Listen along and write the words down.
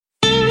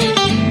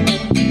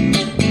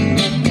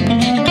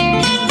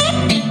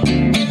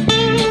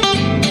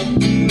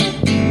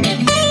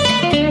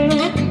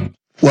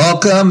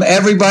Welcome,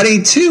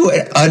 everybody, to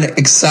an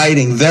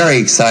exciting, very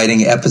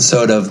exciting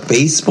episode of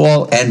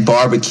Baseball and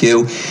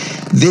Barbecue.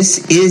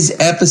 This is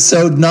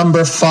episode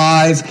number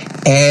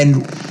 5,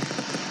 and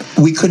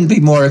we couldn't be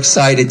more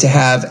excited to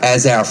have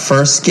as our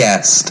first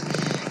guest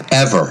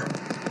ever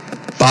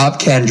Bob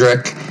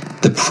Kendrick,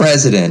 the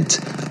president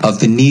of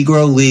the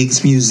Negro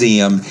Leagues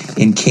Museum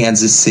in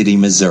Kansas City,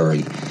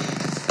 Missouri.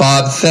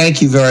 Bob,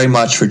 thank you very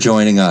much for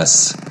joining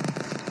us.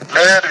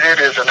 Man, it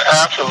is an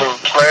absolute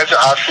pleasure.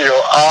 I feel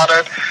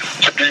honored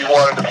to be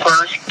one of the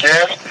first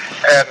guests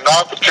and an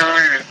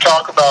opportunity to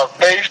talk about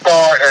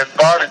baseball and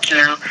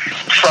barbecue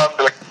from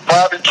the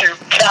barbecue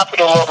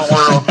capital of the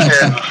world,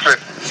 Kansas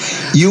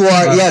City. You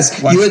are, yes.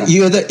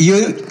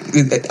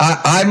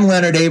 I'm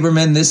Leonard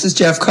Aberman. This is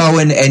Jeff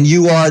Cohen, and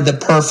you are the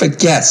perfect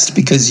guest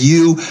because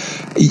you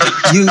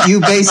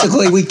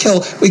basically we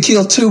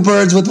kill two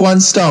birds with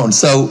one stone.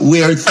 So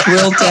we're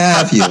thrilled to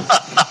have you.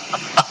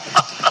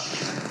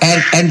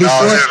 And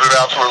before, it is an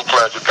absolute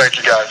pleasure. Thank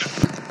you, guys.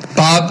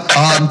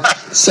 Bob,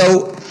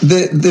 so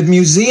the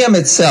museum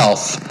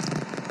itself,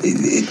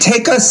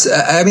 take us,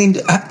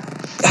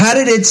 how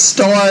did it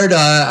start?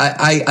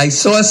 I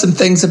saw some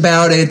things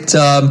about it.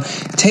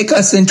 Take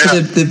us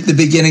into the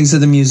beginnings of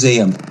the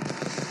museum.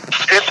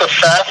 It's a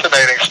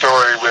fascinating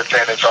story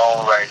within its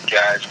own right,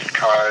 guys,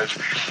 because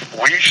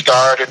we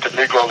started the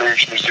Negro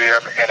Leagues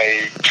Museum in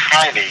a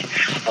tiny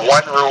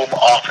one-room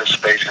office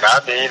space, and I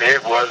mean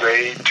it was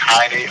a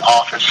tiny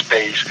office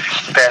space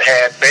that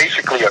had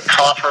basically a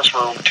conference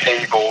room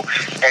table,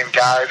 and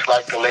guys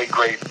like the late,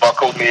 great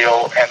Buck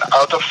O'Neil and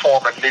other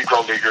former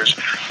Negro Leaguers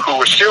who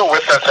were still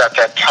with us at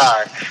that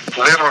time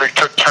literally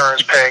took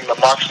turns paying the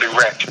monthly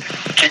rent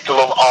to keep the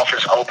little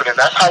office open, and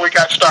that's how we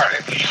got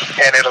started.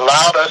 And it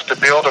allowed us to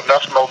build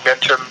enough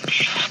momentum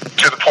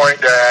to the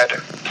point that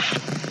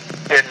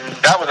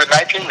that was in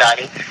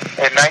 1990.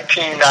 In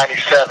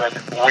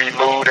 1997, we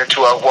moved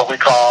into what we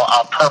call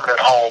our permanent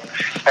home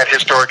at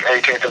historic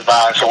 18th and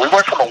Vine. So we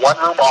went from a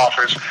one-room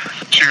office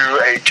to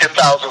a 10,000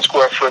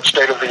 square foot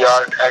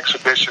state-of-the-art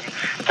exhibition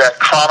that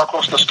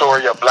chronicles the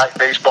story of black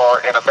baseball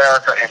in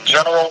America in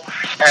general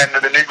and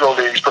the Negro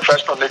Leagues,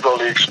 professional Negro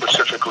Leagues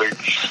specifically.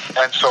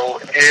 And so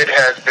it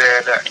has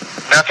been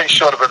nothing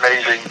short of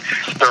amazing,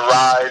 the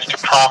rise to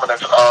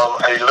prominence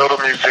of a little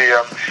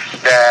museum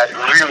that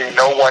really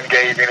no one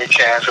gave any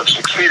chance of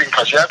succeeding,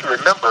 because you have to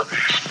remember,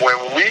 when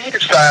we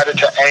decided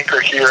to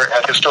anchor here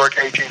at historic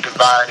 18th and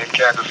Vine in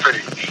Kansas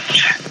City,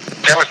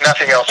 there was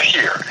nothing else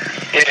here.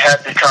 It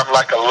had become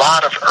like a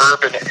lot of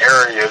urban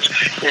areas,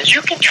 and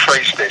you can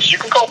trace this. You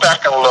can go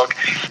back and look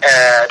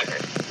at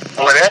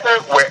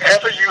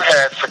wherever you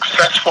had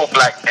successful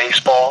black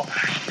baseball,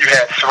 you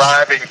had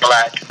thriving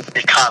black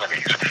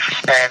economies.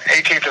 And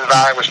 18th and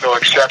Vine was no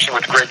exception,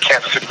 with the great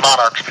Kansas City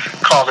Monarchs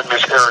calling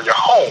this area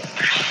home.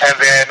 And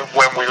then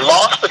when we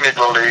lost the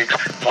Negro Leagues,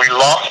 we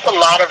lost a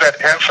lot of that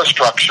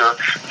infrastructure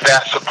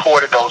that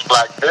supported those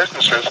black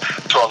businesses.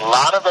 So a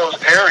lot of those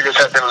areas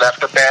have been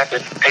left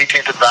abandoned.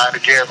 18th and Vine,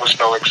 again, was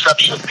no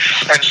exception.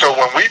 And so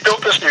when we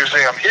built this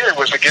museum here, it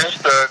was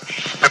against the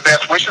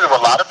best wishes of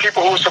a lot of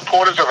people who were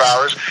supporters of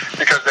ours,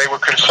 because they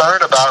were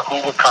concerned about who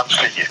would come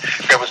see you.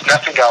 There was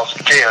nothing else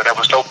there. There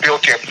was no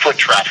built-in foot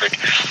traffic.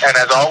 And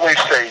as I always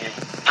say,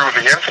 through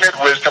the infinite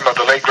wisdom of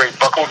the late, great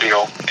Buck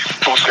O'Neil,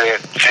 who said,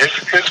 this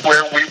is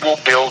where we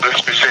will build this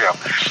museum.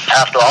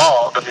 After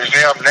all, the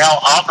museum now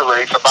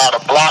operates about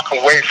a block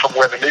away from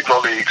where the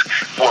Negro Leagues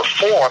were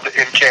formed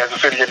in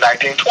Kansas City in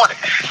 1920.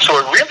 So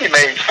it really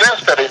made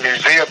sense that a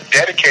museum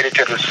dedicated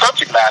to this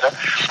subject matter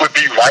would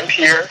be right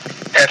here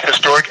at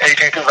historic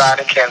 18th and Vine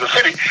in Kansas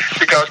City,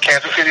 because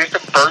Kansas City is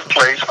the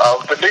birthplace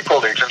of the Negro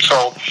Leagues. And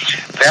so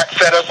that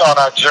set us on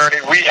our journey.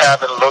 We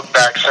haven't looked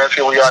back since.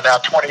 Here we are now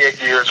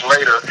 28 years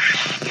later,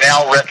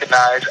 now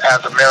recognized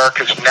as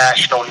America's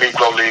National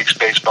Negro Leagues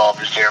Baseball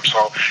Museum.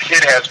 So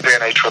it has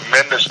been a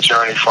tremendous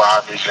journey for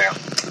our museum.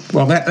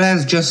 Well, that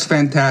is just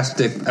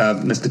fantastic,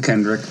 Mr.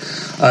 Kendrick.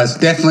 It's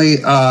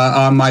definitely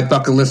on my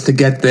bucket list to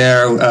get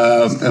there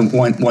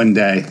one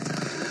day.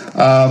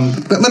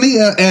 But let me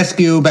ask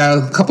you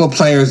about a couple of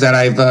players that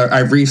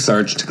I've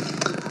researched.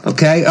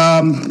 Okay,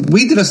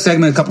 we did a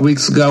segment a couple of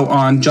weeks ago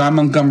on John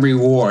Montgomery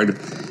Ward,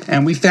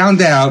 and we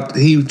found out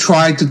he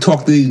tried to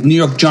talk the New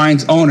York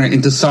Giants owner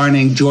into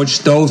signing George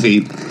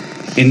Stovey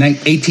in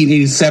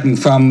 1887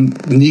 from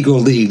the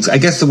Negro Leagues. I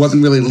guess it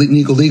wasn't really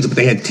Negro Leagues, but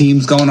they had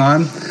teams going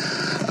on.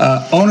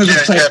 Owners and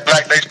players,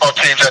 black baseball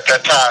teams at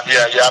that time.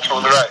 Yeah, you're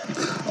absolutely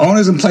right.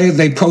 Owners and players,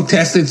 they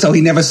protested, so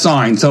he never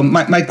signed. So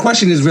my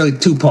question is really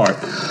two-part.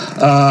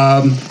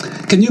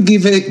 Can you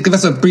give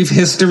us a brief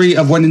history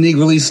of when the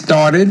Negro League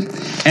started?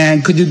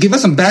 And could you give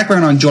us some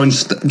background on George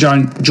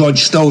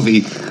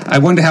Stovey? I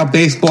wonder how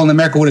baseball in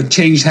America would have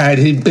changed had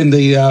he been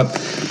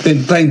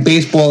playing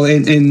baseball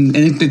and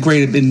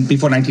integrated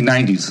before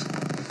 1990s.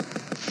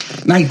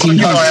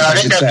 1900s, I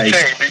should say.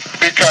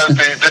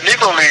 because the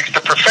Negro Leagues, the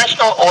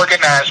professional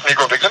organized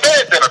Negro Leagues, and there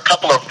had been a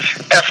couple of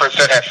efforts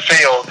that had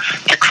failed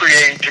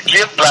to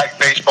give black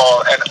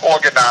baseball an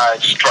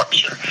organized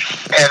structure.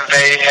 And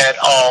they had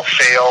all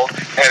failed,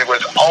 and it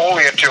was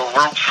only until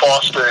Rube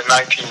Foster in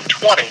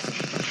 1920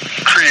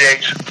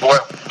 creates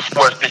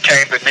what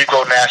became the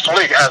Negro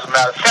National League. As a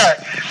matter of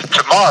fact,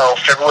 tomorrow,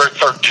 February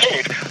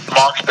 13th,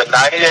 marks the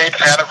 98th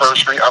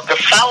anniversary of the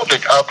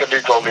founding of the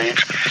Negro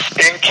Leagues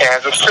in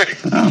Kansas City.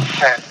 Oh.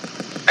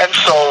 And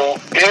so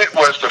it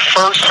was the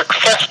first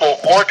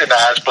successful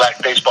organized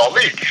black baseball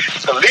league.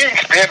 The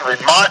leagues then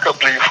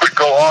remarkably would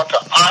go on to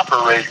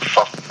operate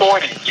for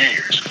 40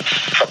 years,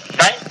 from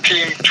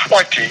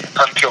 1920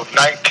 until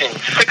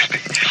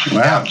 1960.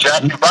 Wow. Now,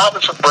 Jackie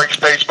Robinson breaks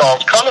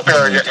baseball's color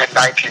barrier in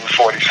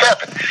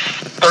 1947.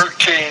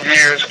 13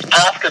 years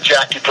after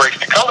Jackie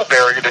breaks the color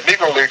barrier, the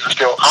Negro Leagues are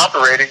still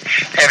operating,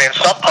 and in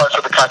some parts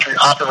of the country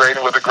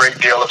operating with a great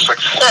deal of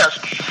success,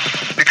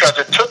 because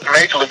it took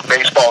Major League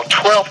Baseball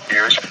 12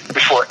 years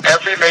before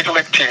every Major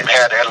League team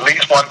had at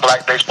least one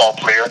black baseball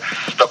player.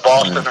 The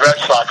Boston Red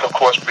Sox, of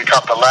course,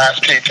 become the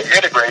last team to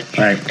integrate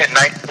in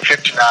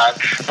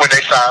 1959 when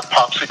they signed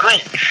Pomsey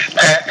Green.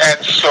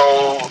 And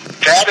so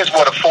that is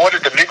what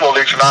afforded the Negro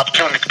Leagues an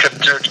opportunity to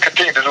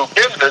continue to do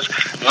business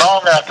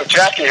long after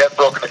Jackie had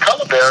broken the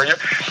color barrier,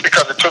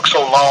 because it took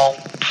so long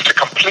to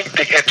complete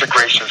the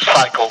integration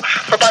cycle.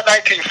 But by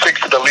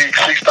 1960, the league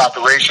ceased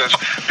operations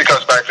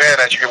because by then,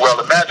 as you can well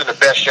imagine, the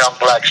best young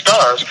black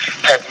stars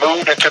had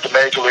moved into the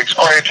major leagues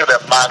or into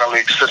their minor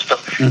league system,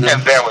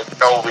 and there was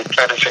no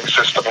replenishing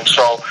system. And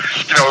so,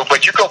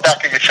 but you go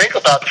back and you think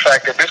about the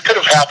fact that this could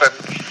have happened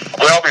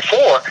well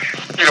before,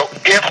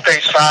 if they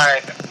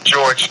signed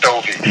George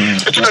Stovey.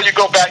 But, you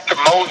go back to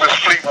Moses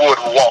Fleetwood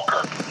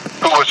Walker,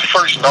 who was the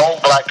first known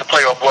black to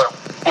play on what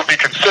would be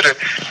considered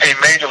a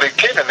major league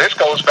team, and this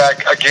goes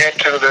back again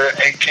to the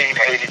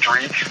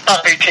 1883,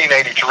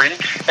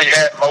 and you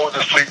had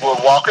Moses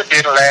Fleetwood Walker,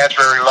 didn't last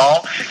very long.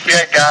 You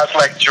had guys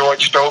like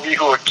George Stovey,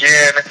 who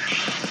again,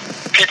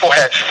 people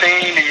had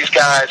seen these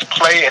guys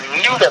play and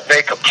knew that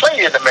they could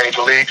play in the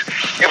major leagues.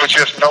 It was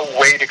just no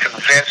way to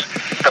convince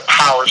the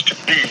powers to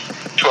be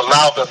to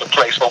allow them to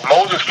play. So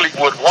Moses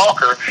Fleetwood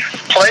Walker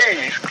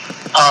plays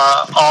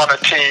on a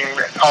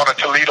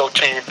Toledo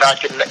team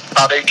back in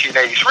about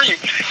 1883,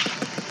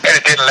 and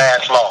it didn't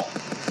last long.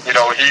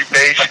 He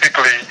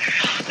basically,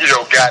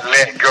 got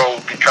let go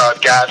because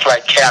guys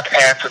like Cap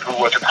Anson, who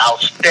was an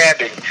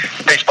outstanding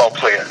baseball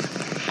player,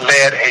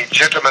 led a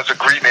gentleman's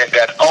agreement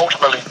that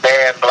ultimately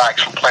banned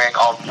blacks from playing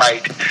on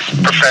white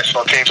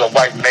professional teams or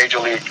white major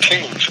league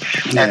teams.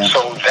 Yeah. And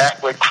so that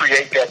would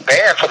create that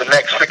ban for the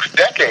next 6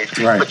 decades.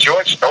 Right. But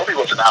George Stovey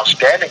was an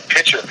outstanding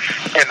pitcher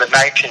in the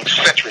 19th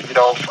century.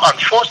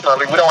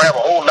 Unfortunately, we don't have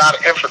a whole lot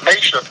of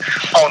information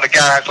on the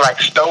guys like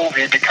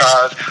Stovey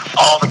because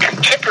all the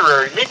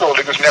contemporary Negro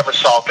Leaguers never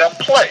saw them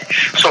play.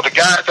 So the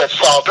guys that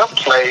saw them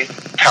play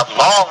have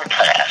long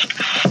passed.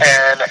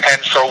 And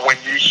so when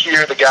you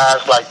hear the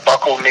guys like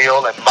Buck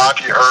O'Neil and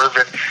Monty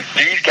Irvin,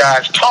 these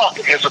guys talk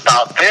is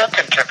about their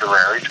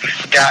contemporaries,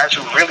 guys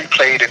who really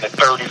played in the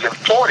 30s and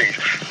 40s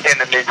in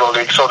the Negro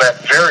League. So that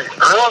very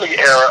early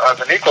era of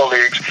the Negro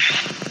Leagues,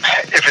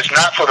 if it's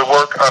not for the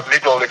work of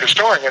Negro League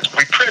historians,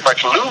 we pretty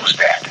much lose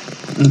that.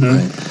 Mm-hmm.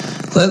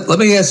 Right. Let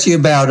me ask you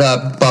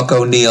about Buck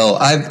O'Neil.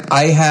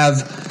 I've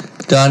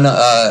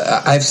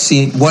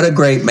seen what a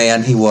great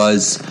man he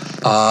was,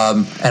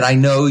 and I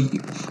know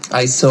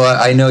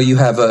you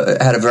have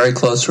had a very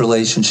close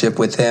relationship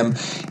with him.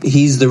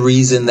 He's the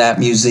reason that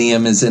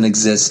museum is in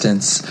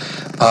existence.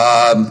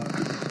 A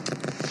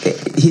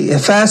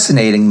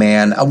fascinating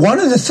man. One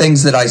of the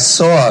things that I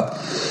saw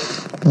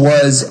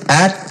was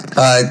at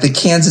the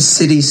Kansas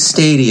City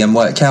Stadium,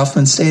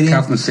 Kauffman Stadium?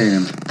 Kauffman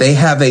Stadium. They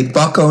have a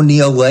Buck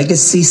O'Neil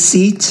legacy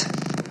seat.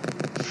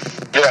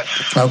 Yes.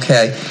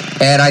 Okay.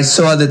 And I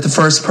saw that the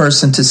first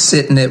person to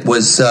sit in it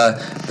was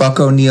Buck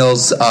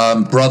O'Neil's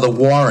brother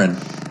Warren.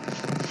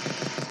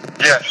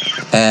 Yes.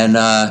 And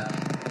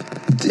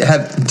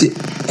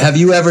have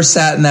you ever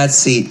sat in that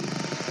seat?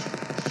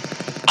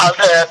 I've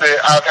had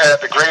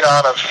the great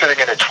honor of sitting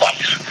in it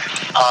twice.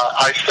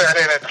 I sat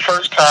in it the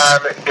first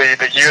time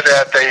the year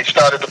that they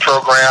started the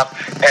program,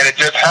 and it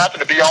just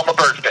happened to be on my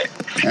birthday.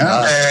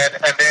 Yeah.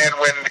 And then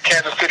when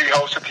Kansas City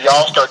hosted the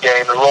All-Star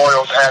game, the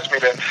Royals asked me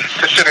to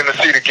sit in the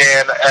seat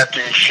again at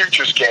the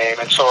Futures game,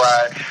 and so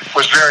I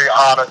was very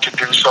honored to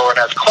do so. And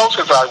as close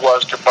as I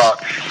was to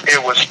Buck,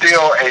 it was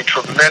still a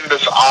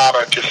tremendous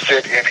honor to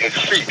sit in his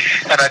seat.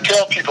 And I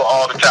tell people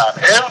all the time,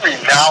 every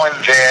now and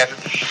then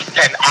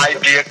an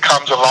idea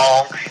comes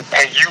along,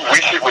 and you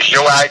wish it was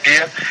your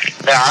idea.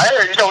 Now,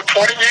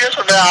 20 years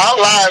from now, I'll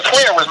lie and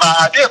swear it was my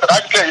idea, but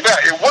I can tell you that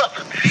it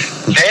wasn't.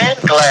 Dan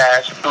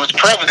Glass, who's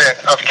president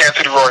of Kansas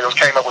City Royals,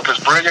 came up with this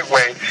brilliant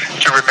way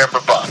to remember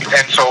Buck.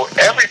 And so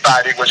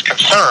everybody was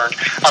concerned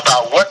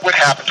about what would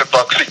happen to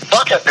Buck. See,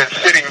 Buck had been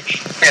sitting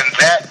in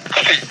that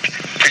seat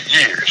for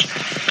years.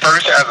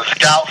 First as a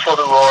scout for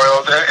the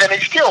Royals, and and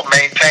he still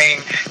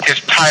maintained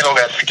his title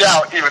as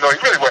scout, even though he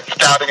really wasn't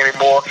scouting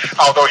anymore.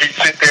 Although he'd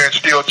sit there and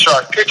still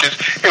chart pitches,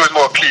 it was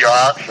more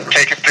PR,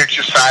 taking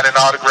pictures, signing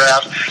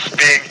autographs,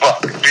 being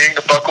Buck, being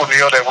the Buck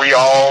O'Neil that we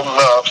all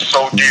love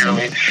so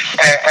dearly.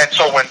 And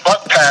so when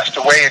Buck passed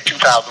away in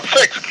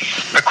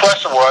 2006, the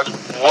question was,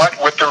 what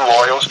would the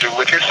Royals do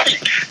with his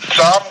seat?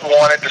 Some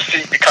wanted the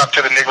seat to come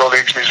to the Negro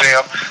Leagues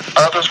Museum.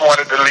 Others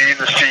wanted to leave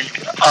the seat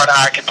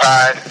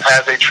unoccupied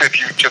as a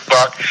tribute to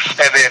Buck.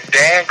 And then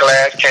Dan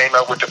Glad came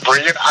up with the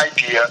brilliant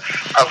idea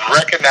of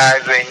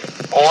recognizing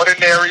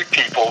ordinary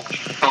people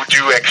who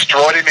do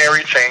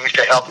extraordinary things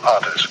to help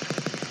others.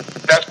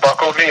 That's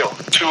Buck O'Neil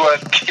to a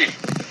T.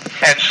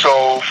 And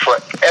so for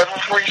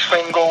every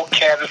single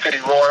Kansas City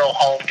Royal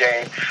home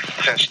game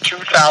since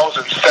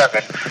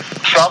 2007,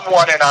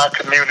 someone in our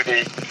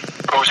community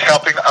who's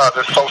helping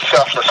others so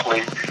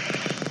selflessly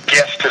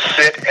gets to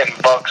sit in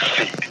Buck's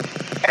seat.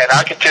 And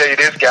I can tell you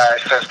this,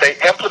 guys, since they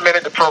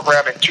implemented the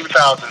program in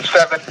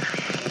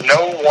 2007,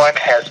 no one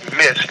has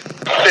missed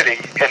sitting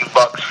in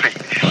Buck's seat.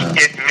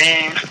 It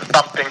means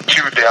something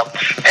to them.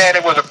 And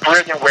it was a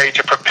brilliant way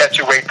to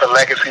perpetuate the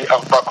legacy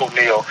of Buck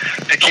O'Neil,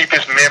 to keep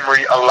his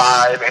memory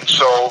alive. And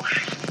so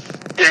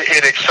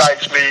it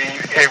excites me.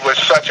 It was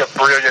such a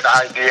brilliant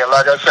idea.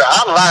 Like I said,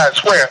 I lie and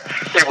swear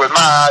it was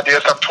my idea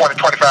some 20,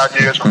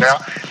 25 years from now.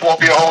 There won't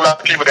be a whole lot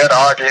of people that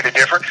argue any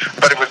different,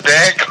 but it was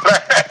Dan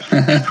Glad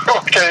who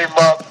came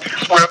up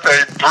with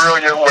a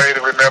brilliant way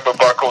to remember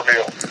Buck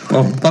O'Neil.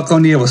 Well, Buck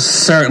O'Neil was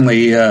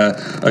certainly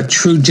a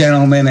true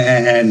gentleman,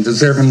 and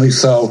deservingly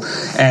so.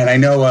 And I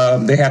know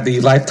they have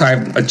the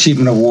Lifetime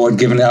Achievement Award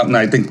given out, and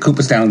I think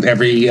Cooperstown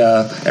every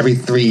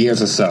 3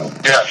 years or so.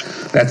 Yes.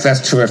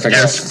 That's terrific.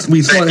 Yes,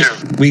 we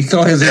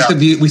saw his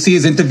interview. We see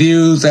his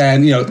interviews,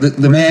 and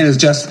the man is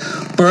just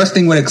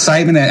bursting with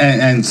excitement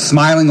and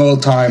smiling all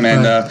the time,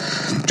 and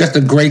just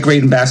a great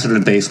ambassador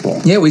to baseball.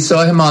 Yeah, we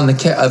saw him on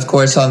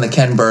the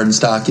Ken Burns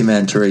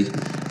documentary.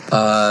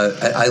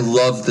 I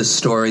love the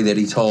story that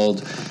he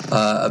told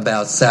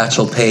about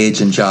Satchel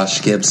Paige and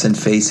Josh Gibson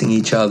facing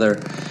each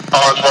other.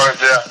 Oh, it's right,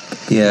 yeah.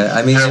 Yeah,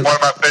 I mean, one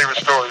of my favorite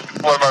stories,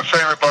 one of my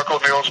favorite Buck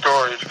O'Neil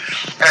stories,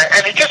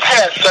 and he just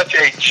had such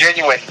a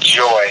genuine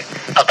joy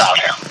about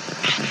him,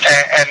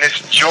 and this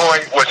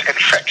joy was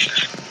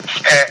infectious.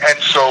 And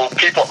so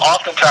people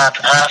oftentimes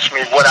ask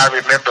me what I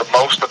remember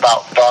most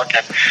about Buck,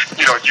 and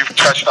you've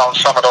touched on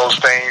some of those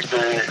things.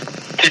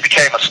 He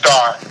became a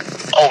star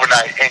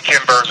overnight in Ken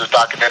Burns'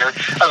 documentary.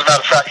 As a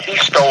matter of fact, he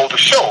stole the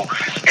show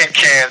in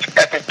Ken's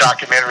epic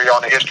documentary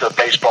on the history of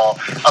baseball.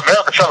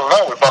 America fell in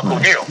love with Buck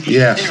O'Neil.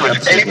 Yeah, he was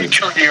absolutely.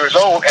 82 years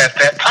old at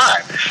that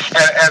time.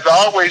 And as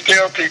I always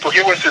tell people,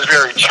 he was this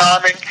very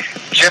charming,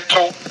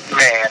 gentle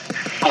man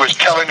who was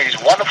telling these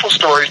wonderful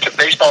stories to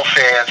baseball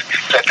fans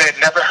that they'd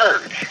never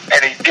heard.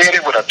 And he did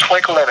it with a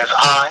twinkle in his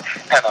eye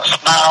and a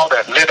smile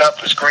that lit up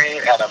the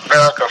screen, and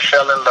America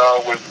fell in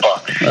love with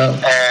Buck. Wow.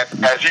 And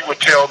as he would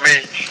tell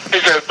me,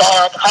 he said,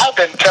 Bob, I've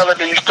been telling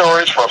these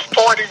stories for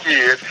 40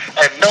 years,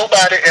 and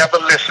nobody ever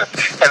listened.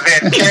 And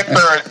then Ken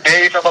Burns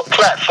gave him a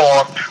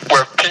platform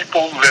where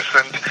people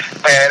listened,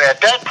 and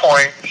at that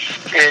point,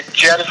 it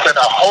jettisoned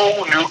a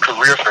whole new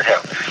career for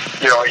him.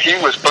 He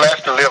was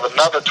blessed to live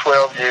another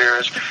 12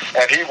 years,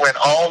 and he went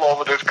all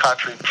over this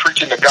country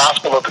preaching the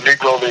gospel of the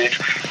Negro Leagues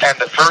and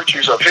the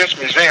virtues of his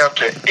museum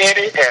to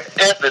any and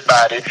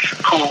everybody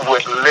who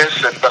would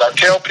listen. But I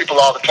tell people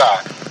all the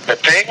time, the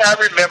thing I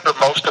remember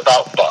most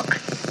about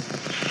Buck,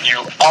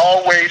 you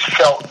always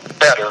felt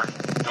better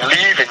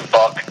leaving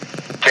Buck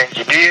than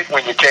you did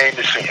when you came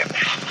to see him.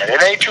 And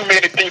it ain't too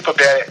many people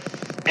that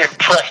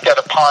impressed that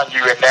upon you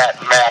in that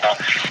manner.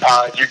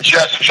 You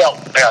just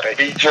felt better.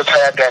 He just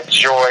had that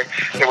joy.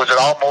 It was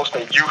almost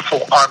a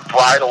youthful,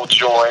 unbridled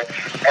joy,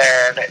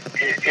 and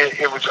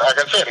it was, like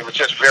I said, it was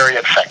just very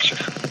infectious.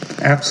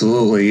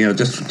 Absolutely,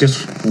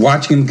 just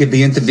watching him give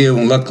the interview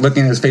and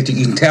looking at his face,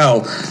 you can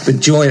tell the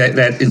joy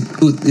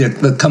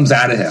that comes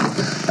out of him.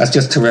 That's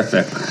just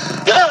terrific.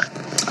 Yeah.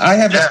 I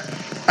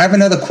have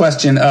another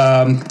question.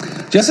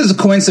 Just as a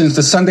coincidence,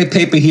 the Sunday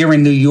paper here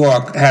in New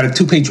York had a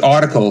 2-page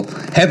article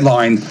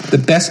headline, "The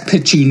Best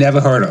Pitcher You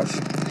Never Heard of."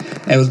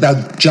 And it was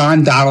about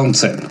John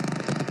Donaldson.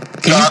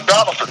 John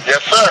Donaldson,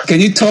 yes, sir. Can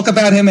you talk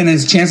about him and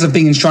his chance of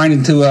being enshrined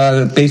into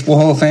the Baseball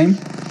Hall of Fame?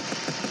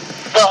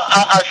 Well,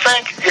 I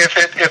think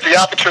if the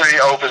opportunity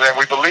opens, and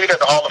we believe that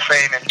the Hall of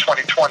Fame in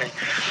 2020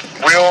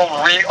 will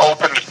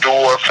reopen the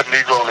door for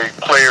Negro League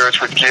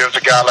players, which gives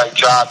a guy like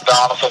John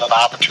Donaldson an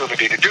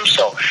opportunity to do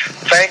so.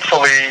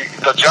 Thankfully,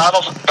 the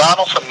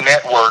Donaldson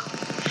Network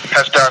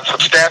has done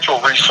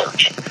substantial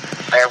research,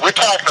 and we're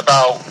talking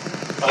about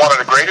one of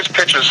the greatest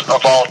pitchers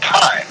of all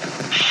time.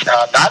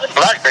 Not in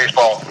black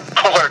baseball,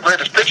 but one of the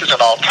greatest pitchers in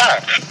all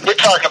time. We're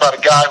talking about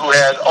a guy who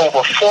has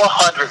over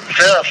 400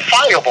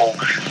 verifiable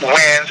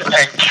wins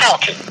and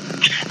counting.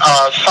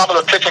 Some of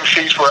the pitching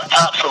feats were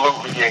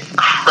absolutely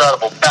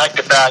incredible.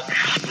 Back-to-back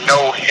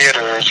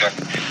no-hitters and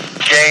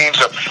games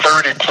of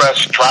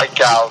 30-plus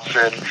strikeouts.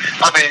 And,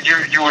 I mean,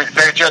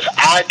 they're just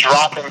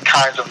eye-dropping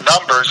kinds of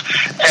numbers.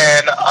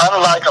 And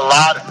unlike a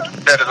lot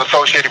that is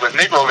associated with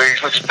Negro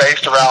Leagues, which is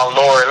based around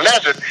lore and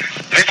legend,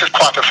 this is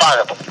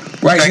quantifiable.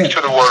 Right. Thanks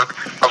to the work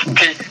of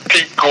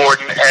Pete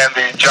Gordon and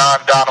the John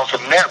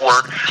Donaldson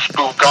Network,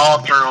 who've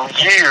gone through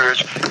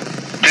years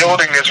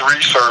building this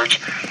research,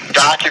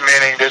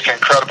 documenting this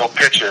incredible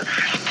pitcher.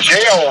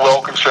 J.O.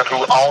 Wilkinson, who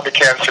owned the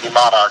Kansas City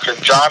Monarchs,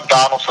 and John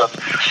Donaldson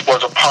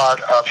was a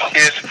part of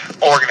his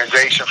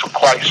organization for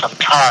quite some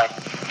time.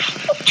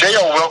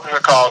 J.O. Wilkinson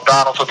called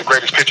Donaldson the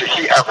greatest pitcher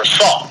he ever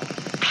saw.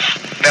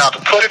 Now,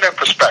 to put it in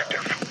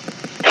perspective,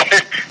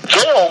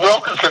 J.O.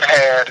 Wilkinson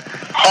had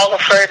Hall of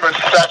Famers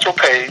Satchel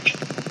Paige,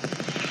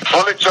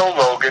 Bullet Joe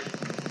Logan,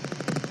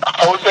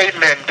 Jose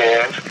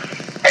Mendez,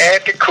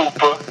 Andy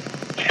Cooper,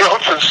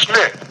 Hilton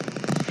Smith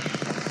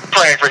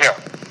playing for him.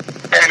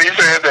 And he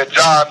said that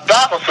John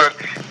Donaldson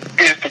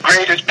is the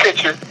greatest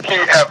pitcher he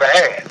ever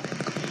had.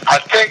 I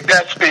think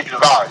that speaks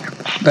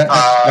volumes.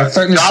 That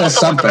certainly says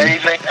something. Was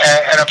amazing,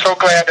 and I'm so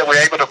glad that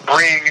we're able to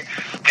bring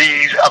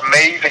these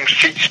amazing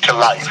feats to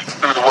life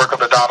through the work of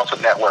the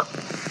Donaldson Network.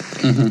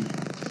 Mm-hmm.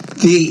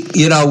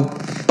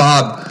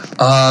 Bob,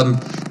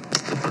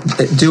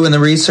 doing the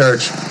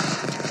research,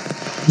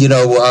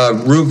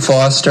 Rube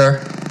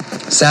Foster,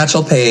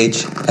 Satchel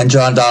Paige, and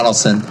John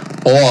Donaldson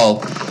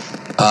all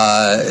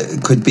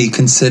could be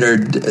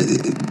considered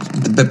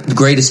the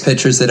greatest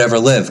pitchers that ever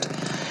lived.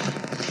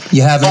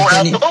 You have an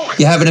opinion? Absolutely.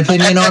 You have an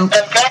opinion on? And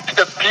that's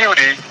the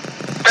beauty.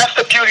 That's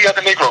the beauty of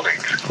the Negro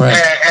Leagues. Right.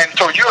 And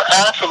so you're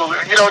absolutely,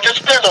 it just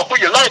depends on who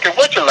you like and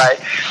what you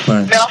like.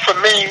 Right. Now, for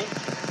me,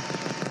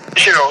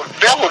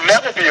 there will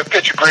never be a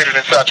pitcher greater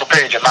than Satchel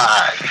Paige in my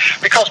eyes,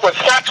 because what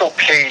Satchel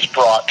Paige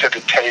brought to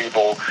the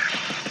table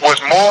was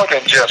more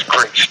than just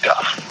great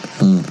stuff.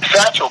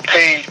 Satchel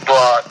Paige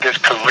brought this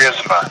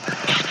charisma.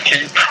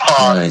 He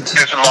brought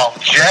this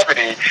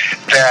longevity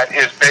that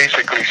is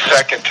basically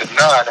second to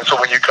none. And so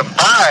when you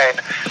combine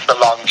the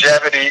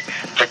longevity,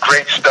 the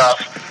great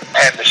stuff,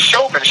 and the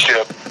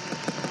showmanship,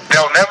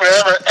 there'll never,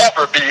 ever,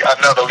 ever be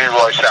another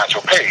Leroy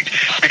Satchel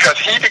Paige, because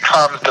he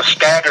becomes the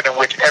standard in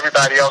which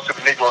everybody else in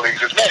the Negro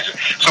Leagues is measured.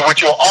 So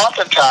what you'll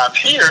oftentimes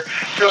hear,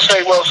 you'll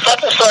say, well,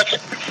 such and such,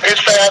 his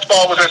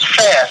fastball was as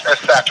fast as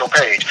Satchel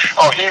Paige,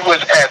 or he was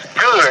as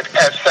good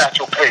as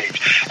Satchel Paige.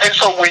 And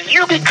so when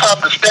you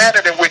become the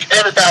standard in which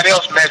everybody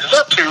else measures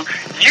up to,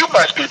 you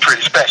must be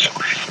pretty special.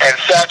 And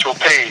Satchel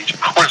Paige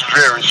was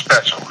very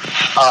special.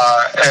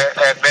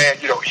 And man,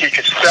 he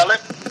could sell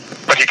it,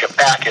 but he could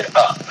back it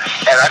up.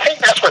 And I think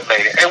that's what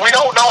made it. And we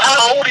don't know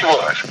how old he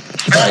was.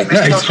 Right.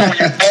 So when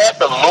you add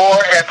the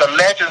lore and the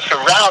legends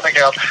surrounding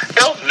him,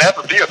 there'll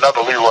never be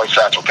another Leroy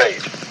Satchel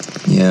Paige.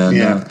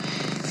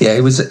 Yeah,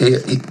 he was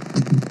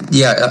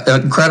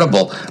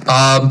incredible.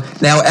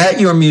 Now, at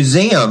your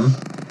museum,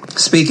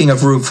 speaking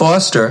of Rube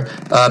Foster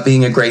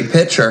being a great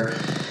pitcher,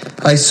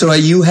 I saw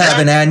you have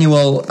an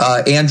annual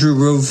Andrew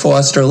Rube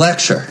Foster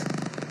lecture.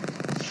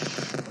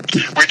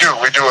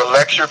 We do a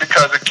lecture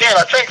because, again,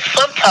 I think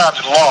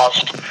sometimes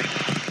lost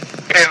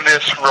in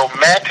this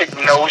romantic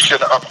notion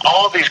of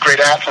all these great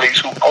athletes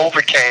who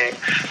overcame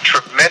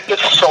tremendous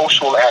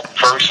social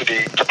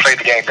adversity to play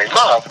the game they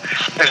love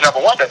is, number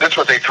one, that this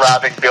was a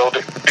thriving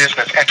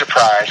business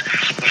enterprise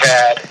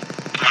that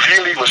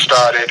really was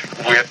started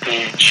with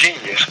the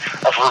genius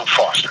of Rube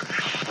Foster.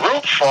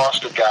 Rube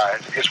Foster,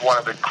 guys, is one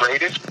of the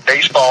greatest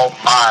baseball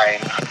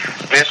minds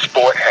this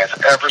sport has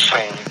ever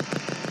seen.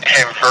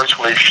 And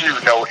virtually few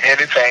know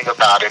anything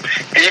about him,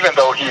 even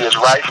though he is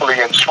rightfully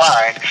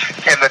enshrined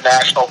in the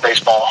National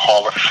Baseball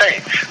Hall of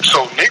Fame.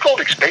 So Negro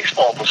Leagues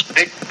Baseball was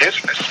big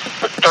business,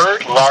 the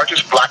third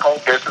largest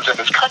black-owned business in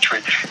this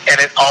country,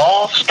 and it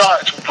all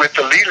starts with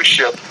the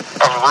leadership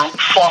of Rube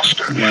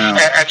Foster. Wow.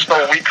 And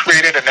so we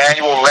created an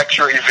annual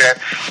lecture event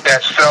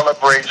that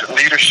celebrates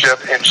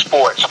leadership in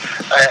sports,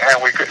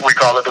 and we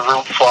call it the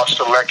Rube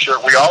Foster Lecture.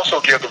 We also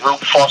give the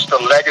Rube Foster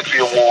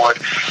Legacy Award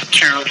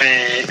to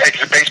the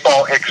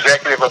Baseball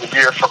Executive of the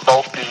Year for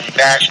both the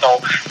National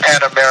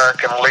and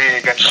American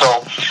League. And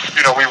so,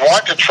 we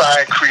want to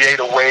try and create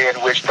a way in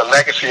which the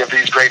legacy of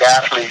these great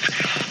athletes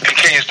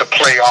continues to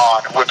play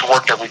on with the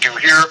work that we do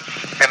here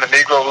in the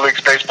Negro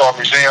Leagues Baseball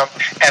Museum,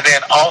 and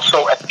then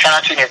also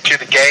attaching it to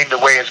the game the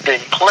way it's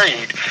being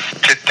played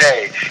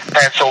today.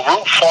 And so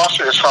Rube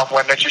Foster is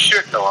someone that you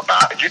should know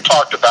about. You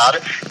talked about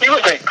it. He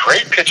was a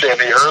great pitcher in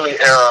the early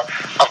era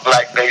of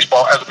black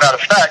baseball. As a matter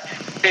of fact,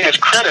 he is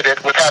credited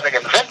with having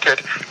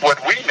invented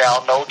what we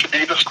now know to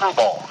be the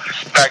screwball.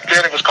 Back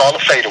then it was called a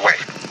fadeaway.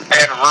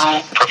 And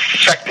Rube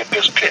perfected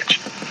this pitch.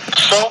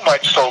 So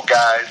much so,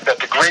 guys, that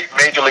the great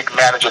Major League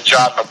manager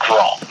John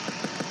McGraw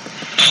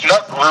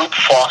snuck Rube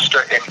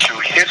Foster into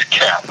his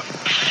camp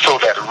so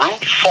that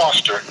Rube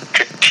Foster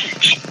could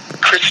teach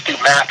Christy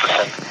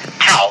Matheson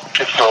how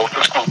to throw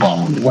the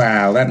screwball.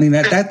 Wow, that's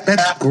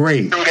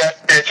great. Threw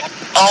that pitch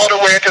all the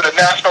way into the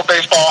National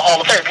Baseball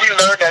Hall of Fame. He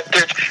learned that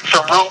pitch from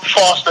from Rube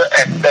Foster,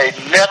 and they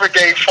never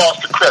gave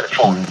Foster credit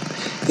for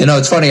it. You know,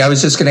 it's funny. I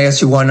was just going to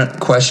ask you one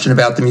question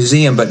about the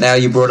museum, but now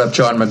you brought up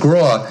John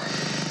McGraw.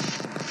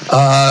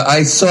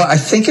 I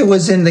think it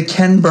was in the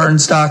Ken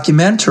Burns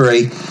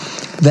documentary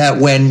that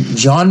when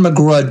John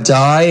McGraw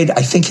died,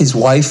 I think his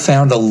wife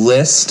found a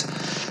list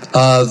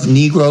of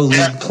Negro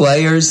League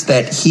players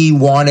that he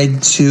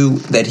wanted to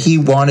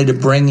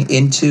bring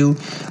into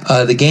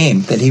the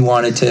game, that he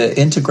wanted to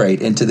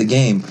integrate into the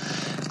game.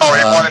 Oh,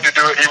 he wanted to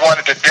do it. He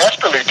wanted to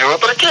desperately do it,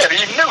 but again,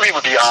 he knew he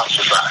would be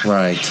ostracized.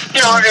 Right.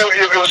 You know,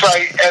 it was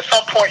like at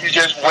some point you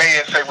just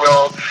weigh and say,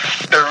 well,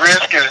 the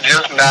risk is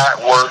just not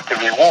worth the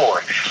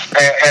reward.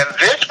 And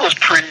this was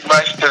pretty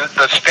much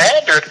the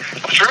standard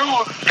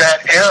through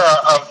that era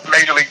of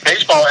Major League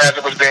Baseball as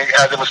it was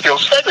still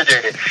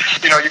segregated.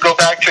 You know, you go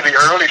back to the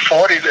early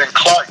 40s and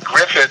Clark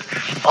Griffith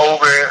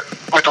over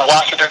with the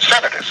Washington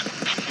Senators.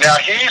 Now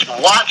he's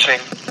watching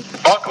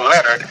Buck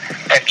Leonard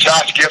and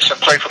Josh Gibson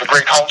play for the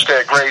great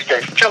Homestead Grays.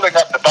 They're filling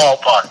up the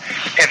ballpark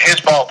in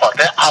his ballpark.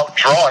 They're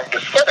outdrawing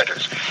the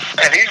Senators.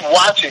 And he's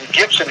watching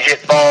Gibson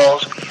hit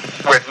balls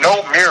where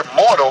no mere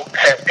mortal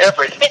had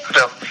ever hit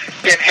them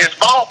in his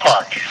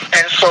ballpark.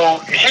 And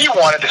so he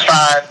wanted to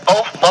sign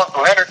both Buck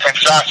Leonard and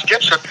Josh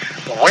Gibson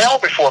well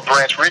before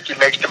Branch Rickey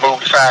makes the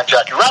move to sign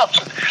Jackie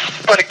Robinson.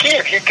 But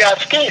again, he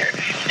got scared.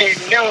 He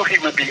knew he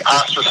would be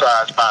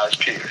ostracized by his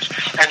peers.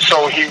 And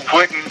so he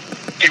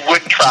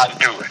wouldn't try to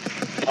do it.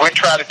 He wouldn't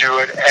try to do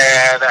it,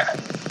 and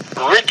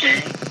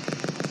Rickey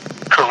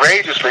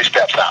courageously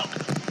steps out.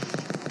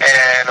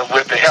 And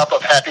with the help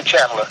of Happy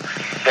Chandler,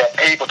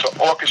 they're able to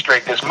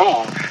orchestrate this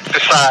move to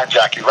sign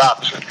Jackie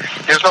Robinson.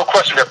 There's no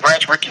question that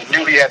Branch Rickey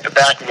knew he had the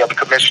backing of the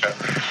commissioner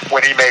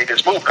when he made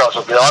this move, because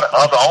of the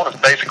other owners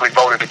basically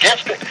voted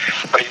against it.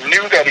 But he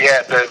knew that he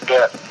had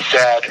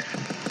that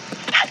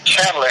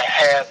Chandler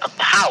had the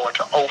power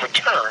to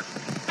overturn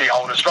the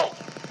owner's vote.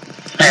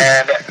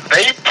 And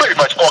they pretty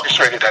much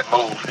orchestrated that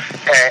move,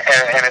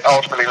 and it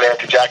ultimately led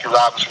to Jackie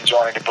Robinson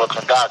joining the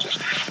Brooklyn Dodgers.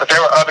 But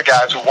there were other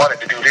guys who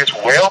wanted to do this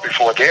well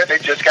before then. They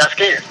just got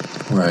scared.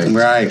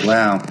 Right.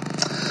 Wow.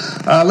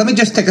 Let me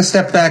just take a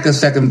step back a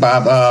second,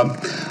 Bob.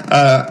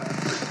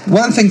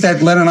 One of the things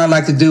that Len and I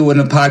like to do in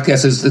the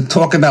podcast is to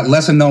talk about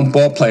lesser-known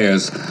ball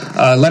players.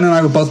 Len and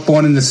I were both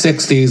born in the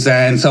 60s,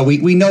 and so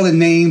we know the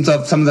names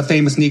of some of the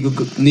famous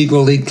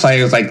Negro League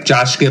players like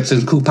Josh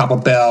Gibson, Coop Papa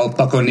Bell,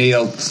 Buck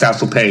O'Neil,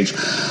 Stassel Page.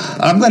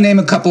 I'm going to name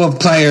a couple of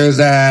players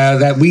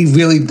that we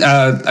really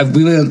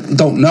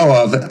don't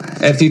know of.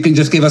 If you can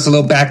just give us a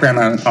little background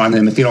on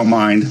him, if you don't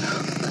mind.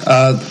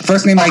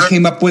 First name I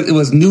came up with, it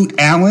was Newt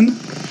Allen.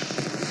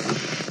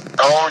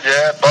 Oh,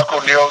 yeah. Buck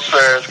O'Neil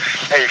says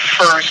a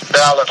first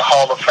ballot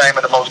Hall of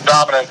Famer, the most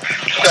dominant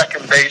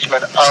second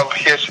baseman of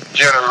his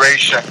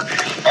generation.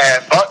 And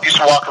Buck used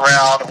to walk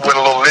around with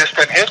a little list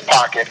in his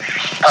pocket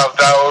of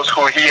those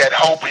who he had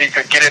hoped he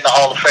could get in the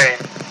Hall of Fame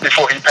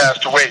before he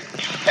passed away.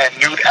 And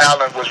Newt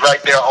Allen was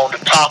right there on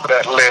the top of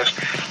that list.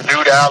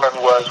 Newt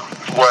Allen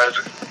was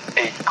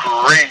a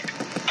great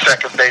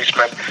second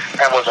baseman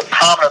and was a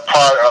prominent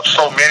part of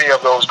so many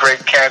of those great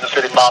Kansas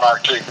City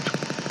Monarch teams.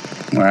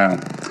 Wow.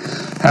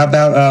 How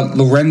about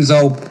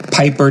Lorenzo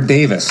Piper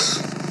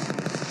Davis?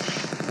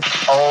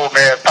 Oh,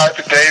 man,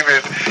 Piper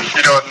Davis,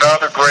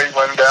 another great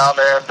one down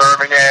there in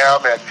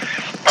Birmingham. And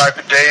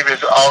Piper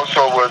Davis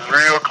also was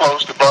real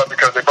close to Buck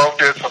because they both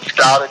did some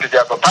scouting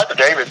together. But Piper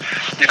Davis,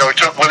 he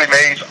took Willie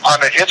Mays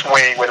under his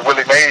wing when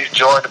Willie Mays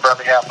joined the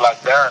Birmingham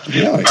Black Barons.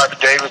 Really? Piper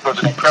Davis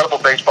was an incredible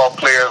baseball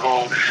player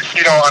who,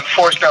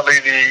 unfortunately,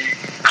 the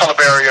color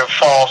barrier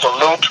falls a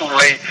little too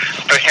late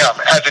for him,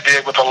 as it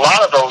did with a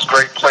lot of those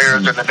great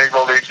players in the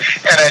Negro Leagues.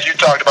 And as you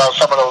talked about,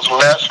 some of those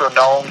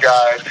lesser-known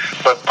guys.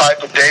 But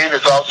Piper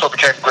Davis also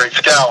became a great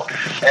scout.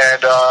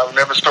 And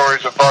remember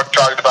stories of Buck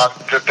talking about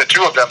the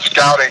two of them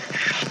scouting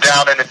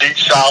down in the Deep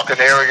South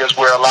in areas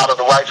where a lot of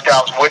the white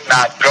scouts would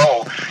not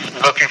go,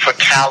 looking for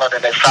talent.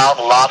 And they found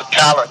a lot of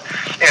talent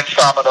in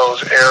some of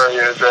those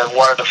areas. And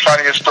one of the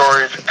funniest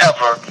stories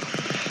ever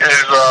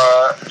is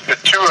the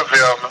two of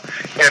them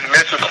in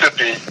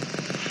Mississippi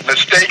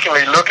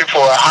mistakenly looking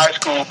for a high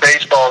school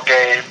baseball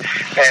game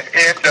and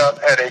end up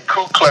at a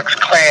Ku Klux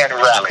Klan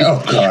rally. Oh,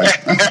 God.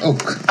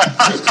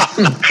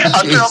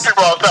 I tell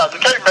people all the time, you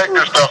can't make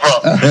this stuff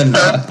up. And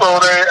so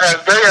as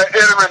they are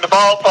entering the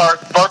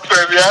ballpark, Buck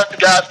says, he asked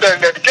the guy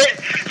standing at the gate,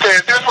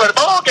 says, "This is where the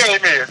ball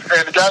game is."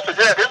 And the guy said,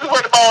 "Yeah, this is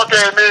where the ball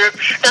game is."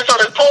 And so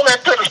they pull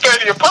into the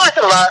stadium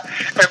parking lot,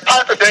 and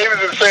Piper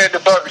Davis is saying to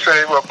Buck,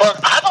 "Well, Buck,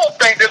 I don't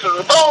think this is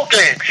a ball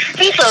game."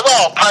 He says,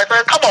 "Oh, Piper,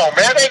 come on,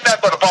 man, ain't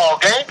nothing but a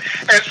ball game."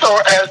 And so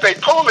as they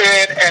pull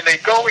in and they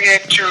go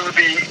into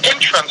the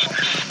entrance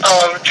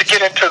to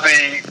get into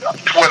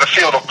where the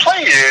field of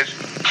play is,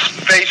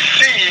 they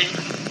see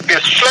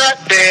this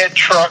flatbed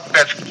truck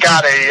that's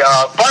got a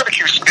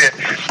barbecue spit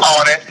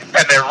on it,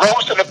 and they're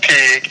roasting a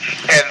pig,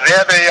 and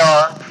there they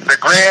are, the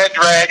Grand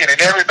Dragon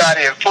and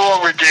everybody in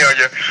full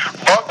regalia.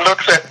 Buck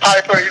looks at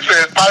Piper, he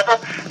says, "Piper,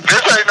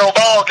 this ain't no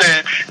ball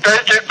game." They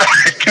get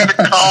back to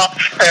the car,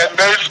 and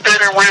they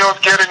spinning wheels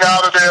getting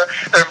out of there,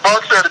 and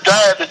Buck said the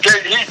guy at the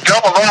gate, he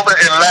doubled over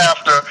in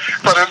laughter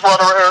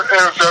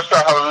was just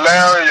a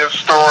hilarious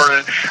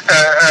story.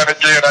 And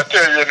again, I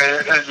tell you,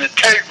 you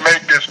can't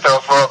make this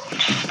stuff up.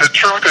 The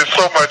truth is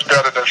so much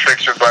better than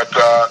fiction. But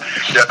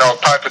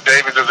Piper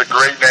Davis is a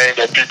great name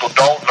that people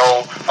don't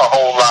know a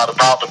whole lot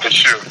about, but they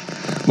should.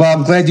 Well,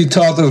 I'm glad you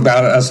talked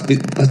about us.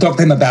 Talked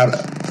to him about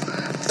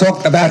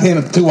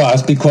to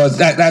us, because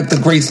that's a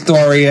great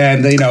story,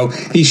 and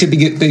he should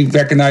be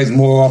recognized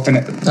more often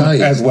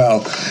as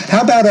well.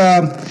 How about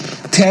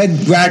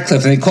Ted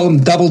Ratcliffe? And they call him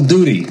Double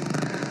Duty.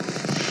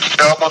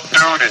 Double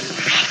Duty,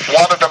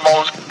 one of the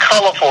most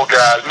colorful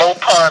guys, no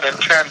pun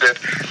intended,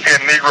 in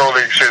Negro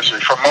Leagues history,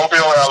 from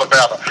Mobile,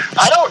 Alabama.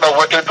 I don't know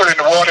what they put in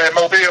the water in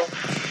Mobile,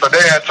 but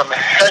they had some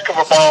heck of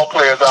a ball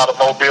players out of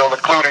Mobile,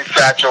 including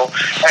Satchel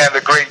and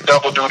the great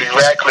Double Duty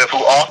Ratcliffe,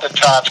 who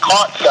oftentimes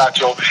caught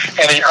Satchel,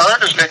 and he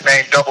earned his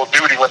nickname Double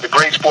Duty when the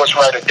great sports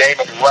writer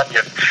Damon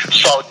Runyon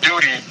saw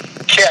Duty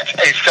catch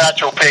a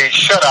Satchel Paige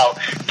shutout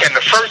in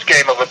the first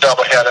game of a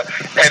doubleheader,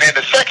 and in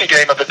the second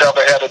game of the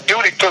doubleheader,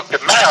 Duty took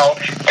the mound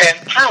and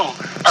threw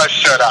a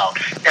shutout.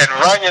 And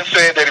Runyon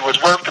said that it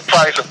was worth the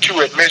price of 2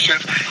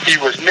 admissions. He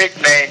was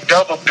nicknamed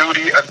Double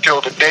Duty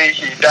until the day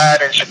he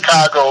died in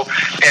Chicago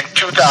in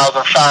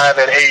 2005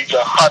 at age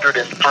 103.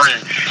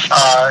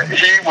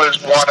 He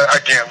was one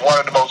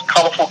of the most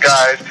colorful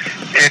guys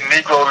in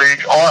Negro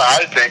League, or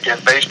I think in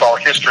baseball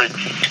history.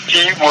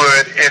 He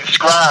would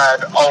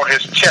inscribe on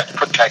his chest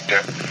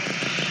protector,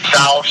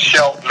 "Thou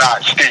shalt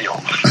not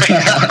steal."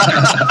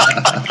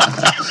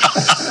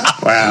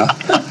 Wow,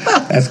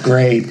 that's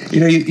great.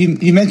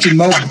 You mentioned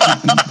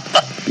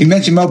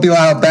Mobile,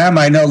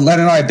 Alabama. I know Len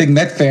and I are big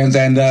Met fans,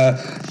 and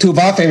 2 of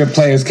our favorite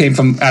players came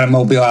from out of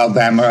Mobile,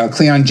 Alabama,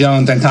 Cleon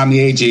Jones and Tommy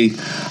Agee.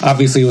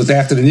 Obviously, it was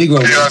after the Negro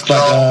Leagues,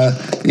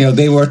 but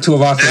they were 2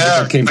 of our favorites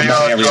that came from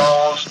that area.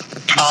 Jones,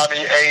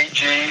 Tommy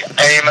Agee,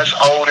 Amos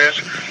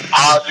Otis,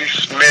 Ozzie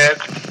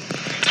Smith,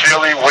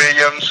 Billy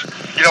Williams.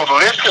 The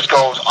list just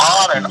goes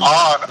on and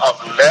on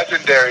of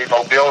legendary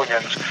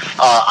Mobilians.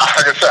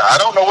 Like I said, I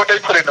don't know what they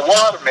put in the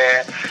water,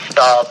 man,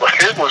 but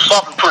it was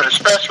something pretty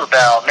special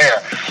down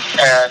there.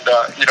 And,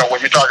 when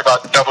you talk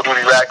about Double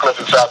Duty Ratcliffe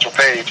and Satchel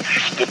Paige,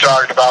 you're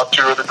talking about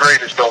 2 of the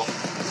greatest, though.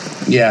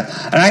 Yeah,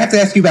 and I have to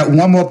ask you about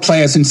one more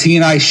player, since he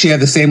and I share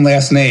the same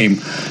last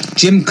name.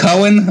 Jim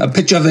Cohen, a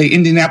pitcher of the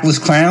Indianapolis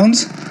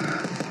Clowns.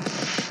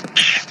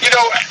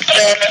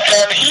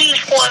 And he's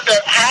one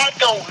that I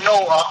don't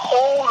know a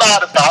whole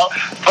lot about,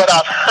 but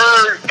I've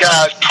heard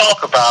guys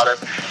talk about him.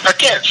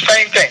 Again,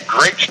 same thing,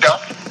 great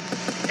stuff.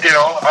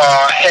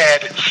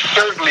 Had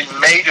certainly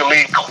major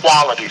league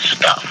quality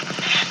stuff.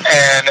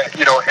 And,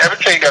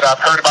 everything that I've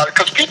heard about it,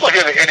 because people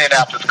hear the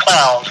Indianapolis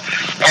Clowns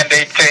and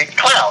they think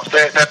Clowns.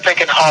 They're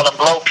thinking Harlem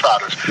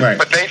Globetrotters. Right.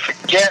 But they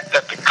forget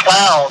that the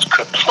Clowns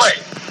could play.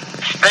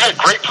 They had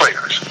great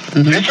players.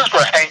 Mm-hmm. This is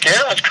where Hank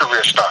Aaron's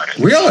career started.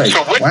 Really?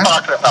 So we're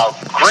talking about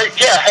great.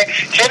 Yeah,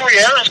 Henry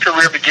Aaron's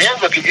career began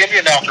with the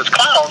Indianapolis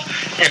Clowns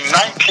in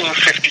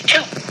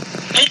 1952.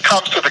 He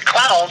comes to the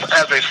Clowns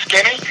as a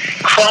skinny,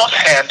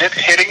 cross-handed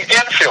hitting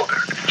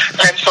infielder.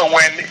 And so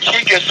when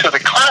he gets to the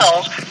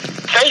Clowns,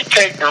 they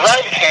take the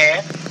right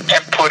hand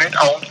and put it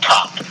on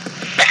top.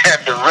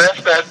 And the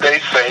rest, as they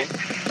say,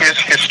 is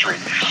history.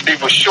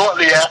 He was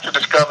shortly after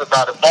discovered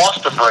by the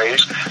Boston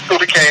Braves, who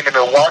became the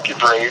Milwaukee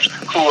Braves,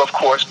 who, of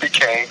course,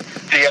 became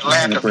the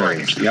Atlanta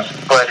Braves. Yep.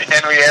 But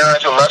Henry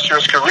Aaron's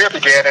illustrious career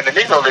began in the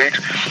Negro Leagues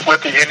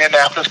with the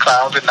Indianapolis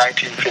Clowns in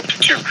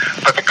 1952.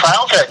 But the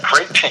Clowns had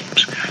great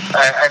teams.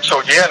 And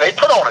so, they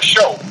put on a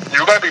show. You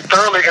were going to be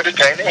thoroughly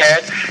entertained. They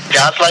had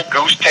guys like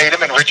Goose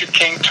Tatum and Richard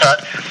King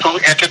Tutt, who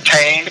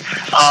entertained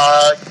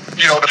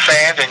the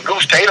fans, and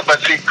Goose Tatum. But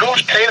see,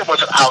 Goose Tatum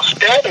was an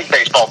outstanding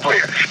baseball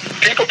player.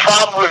 People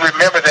probably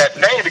remember that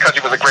name because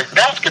he was a great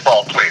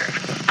basketball player.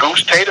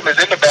 Goose Tatum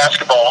is in the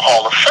Basketball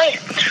Hall of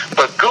Fame.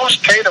 But Goose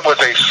Tatum was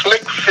a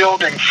slick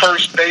fielding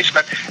first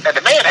baseman, and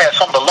the man had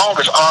some of the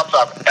longest arms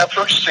I've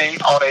ever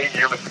seen on a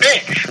human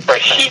being.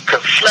 But he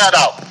could flat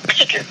out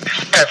pick it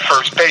at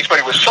first base, but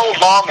he was so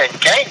long and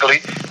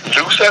gangly,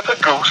 loose as a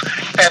goose,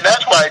 and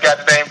that's why he got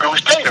the name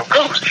Goose Tatum,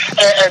 Goose.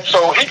 And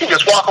so he could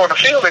just walk on the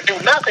field and do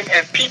nothing,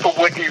 and people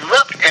would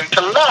erupt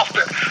into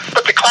laughter.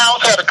 But the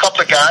Clowns had a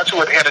couple of guys who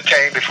would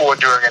entertain before,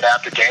 during, and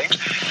after games,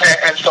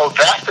 and so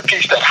that's the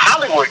piece that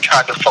Hollywood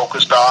kind of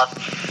focused on,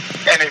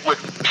 and it would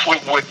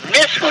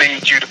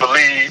mislead you to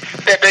believe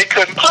that they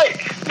couldn't play.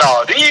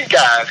 No, these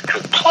guys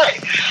could play,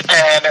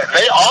 and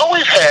they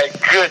always had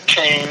good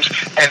teams,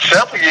 and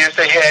several years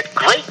they had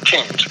great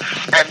teams.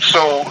 And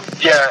so,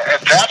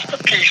 and that's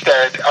the piece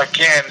that,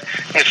 again,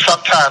 is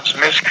sometimes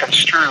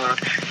misconstrued,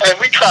 and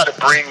we try to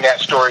bring that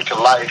story to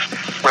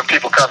life when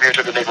people come here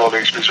to the Negro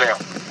Leagues Museum.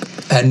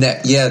 And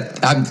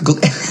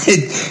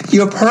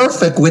you're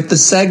perfect with the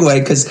segue,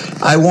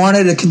 because I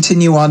wanted to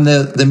continue on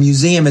the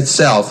museum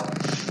itself,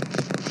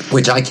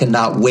 which I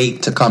cannot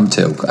wait to come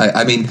to.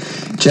 I mean,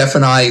 Jeff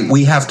and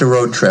we have to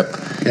road trip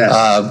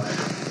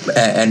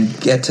and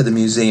get to the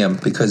museum,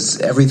 because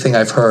everything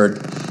I've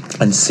heard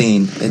and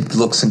seen, it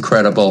looks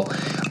incredible.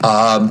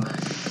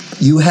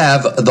 You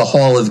have the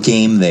Hall of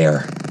Game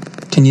there.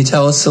 Can you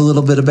tell us a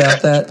little bit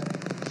about that?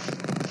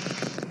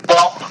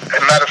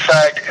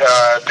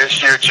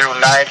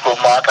 9th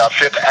will mark our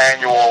 5th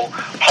annual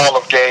Hall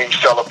of Game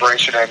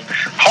celebration. And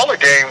Hall of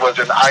Game was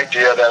an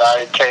idea that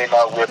I came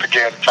up with,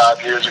 again,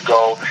 5 years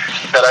ago,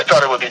 that I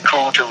thought it would be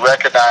cool to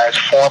recognize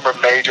former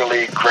Major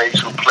League greats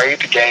who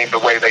played the game the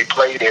way they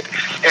played it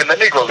in the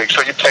Negro League.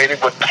 So you played it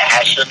with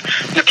passion,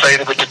 you played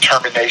it with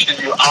determination,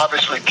 you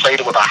obviously played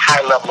it with a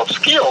high level of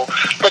skill,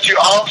 but you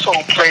also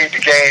played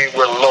the game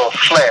with a little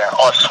flair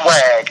or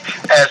swag,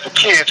 as the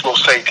kids will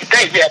say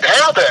today. You had to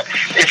have that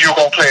if you were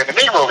going to play in the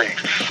Negro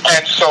Leagues.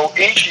 And so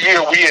each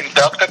year we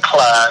induct a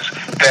class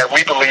that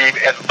we believe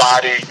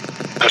embody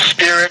the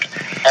spirit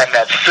and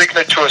that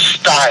signature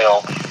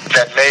style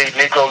that made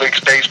Negro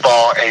Leagues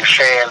baseball a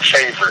fan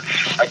favorite.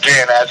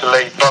 Again, as the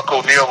late Buck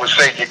O'Neil would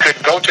say, you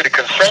couldn't go to the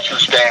concession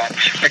stand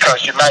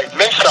because you might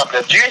miss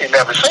something that you ain't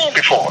never seen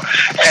before.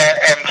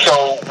 And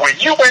so when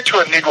you went to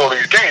a Negro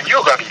Leagues game,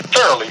 you were going to be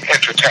thoroughly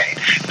entertained.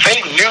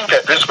 They knew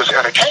that this was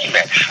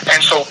entertainment.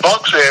 And so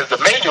Buck says the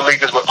major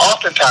leaguers would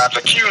oftentimes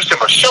accuse him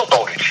of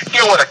showboating.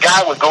 You know, when a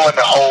guy would go in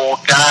the hole,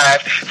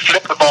 dive,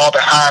 flip the ball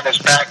behind his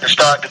back to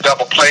start the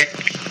double play.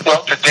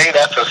 Well, today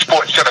that's a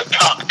SportsCenter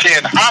top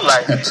 10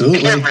 highlight.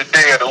 Absolutely. Every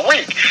day of the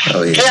week.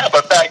 Oh, yeah.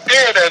 But back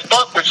then, as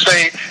Buck would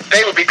say,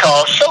 they would be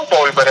called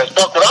showboating. But as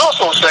Buck would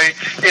also say,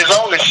 it's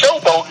only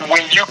showboating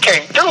when you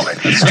can't do it.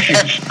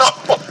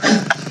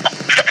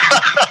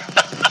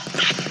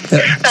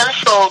 And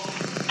so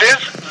this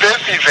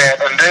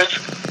event and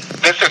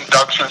this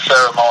induction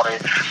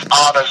ceremony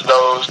honors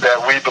those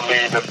that we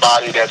believe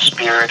embody that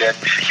spirit, and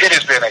it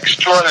has been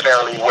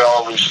extraordinarily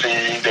well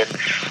received, and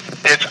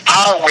it's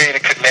our way to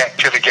connect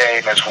to the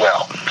game as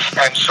well.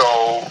 And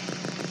so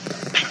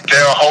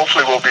there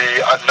hopefully will be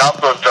a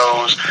number of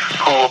those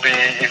who will be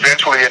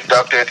eventually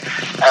inducted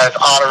as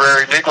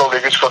honorary Negro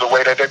Leaguers for the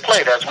way that they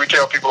played. As we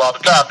tell people all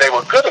the time, they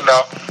were good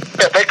enough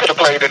that they could have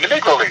played in the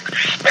Negro League.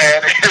 And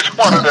it's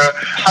one of the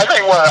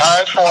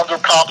highest forms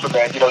of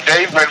compliment. You know,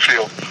 Dave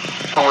Winfield,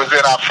 who was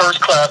in our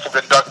first class of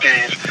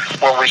inductees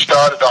when we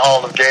started the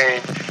Hall of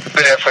Game,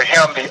 said for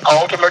him the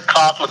ultimate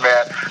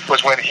compliment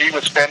was when he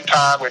would spend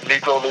time with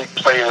Negro League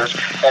players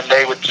and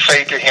they would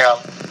say to him,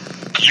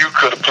 "You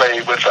could have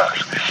played with us."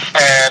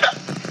 And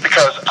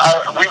because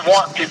we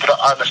want people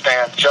to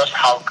understand just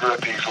how good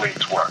these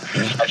leagues were.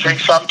 I think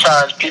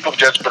sometimes people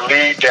just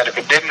believe that if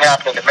it didn't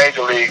happen in the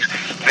major leagues,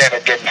 then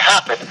it didn't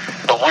happen.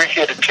 But we're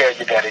here to tell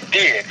you that it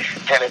did.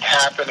 And it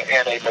happened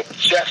in a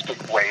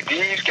majestic way.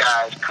 These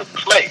guys could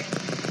play.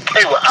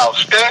 They were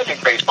outstanding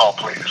baseball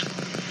players.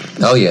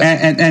 Oh, yeah.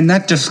 And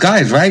not just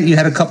guys, right? You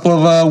had a couple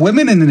of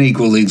women in the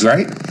Negro Leagues,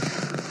 right?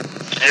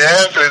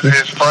 Yes,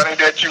 it's funny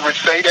that you would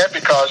say that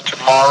because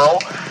tomorrow,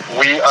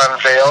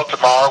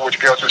 which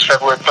goes to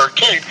February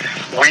 13th,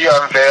 we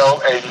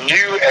unveil a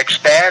new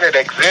expanded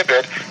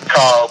exhibit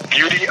called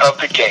Beauty of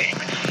the Game,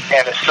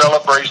 and it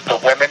celebrates the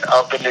women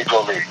of the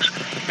Negro Leagues.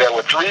 There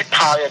were 3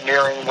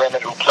 pioneering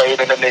women who played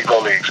in the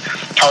Negro Leagues: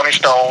 Toni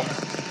Stone,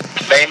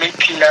 Mamie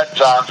Peanut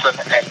Johnson,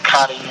 and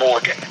Connie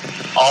Morgan.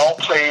 All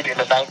played in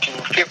the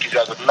 1950s.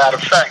 As a matter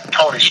of fact,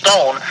 Toni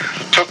Stone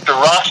took the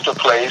roster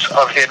place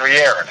of Henry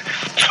Aaron.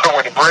 So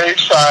when the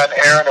Braves signed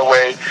Aaron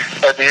away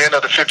at the end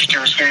of the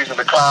 52 season,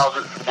 the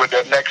Clowns, with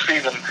their next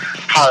season,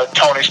 hired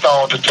Toni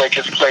Stone to take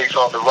his place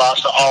on the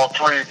roster. All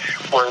 3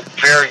 were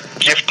very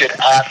gifted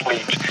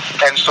athletes.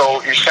 And so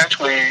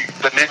essentially,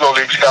 the Negro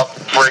Leagues helped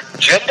break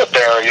gender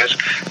barriers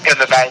in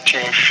the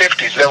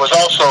 1950s. There was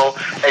also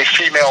a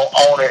female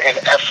owner in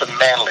Effa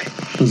Manley.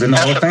 Who's in the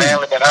Hall of Effa Fame?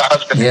 Manley and her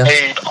husband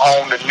Abe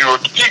owned the New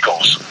York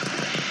Eagles.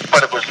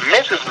 But it was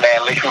Mrs.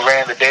 Manley who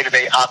ran the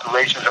day-to-day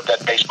operations of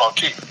that baseball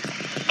team.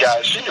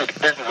 Guys, she knew the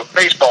business of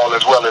baseball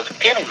as well as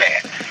any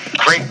man.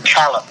 Great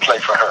talent play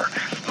for her.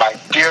 My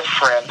dear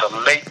friend, the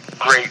late,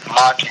 great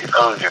Monty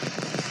Irvin.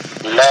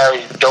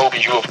 Larry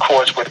Doby, who, of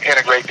course, would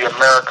integrate the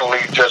American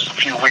League just a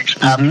few weeks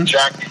after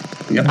Jackie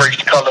breaks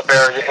the color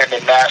barrier in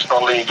the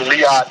National League.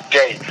 Leon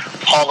Day,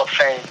 Hall of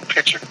Fame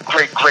pitcher,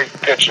 great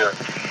pitcher.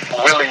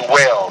 Willie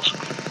Wells,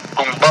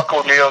 whom Buck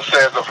O'Neil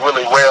says of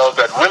Willie Wells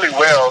that Willie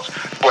Wells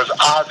was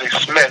Ozzie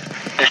Smith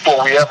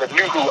before we ever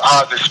knew who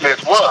Ozzie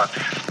Smith was.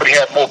 But he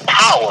had more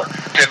power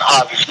than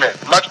Ozzie Smith.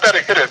 Much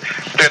better hitter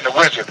than the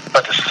Wizard.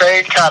 But the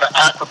same kind of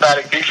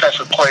acrobatic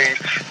defensive plays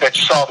that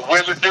you saw the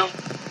Wizard do,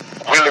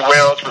 Willie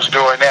Wells was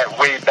doing that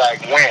way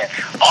back when.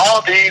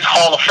 All these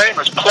Hall of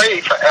Famers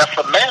played for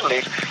Effa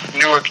Manley's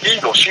New York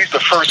Eagles. She's the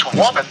first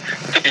woman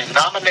to be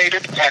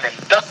nominated and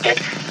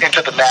inducted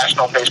into the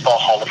National Baseball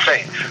Hall of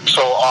Fame.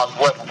 So on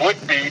what would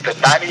be the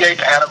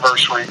 98th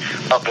anniversary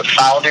of the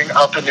founding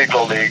of the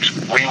Negro Leagues,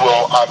 we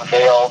will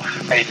unveil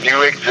a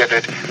new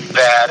exhibit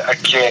that,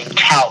 again,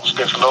 touts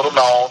this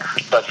little-known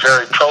but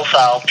very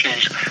profound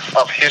piece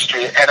of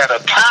history. And at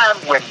a time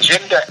when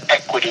gender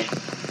equity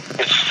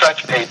is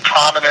such a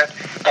prominent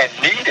and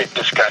needed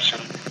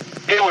discussion,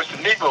 it was the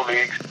Negro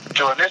Leagues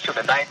doing this in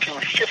the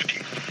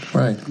 1950s.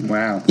 Right.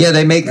 Wow. Yeah,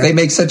 they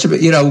make such a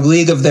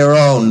league of their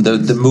own.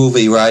 The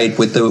movie, right,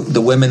 with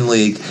the women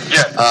league.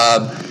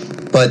 Yeah.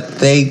 But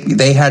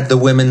they had the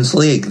women's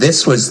league.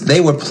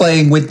 They were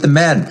playing with the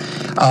men.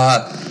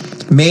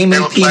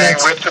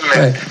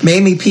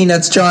 Mamie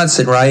Peanuts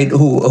Johnson, right?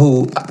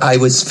 Who I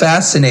was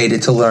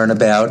fascinated to learn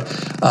about.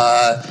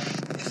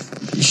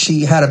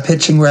 She had a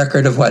pitching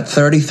record of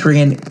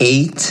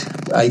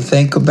 33-8, I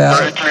think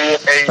about.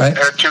 33-8 right?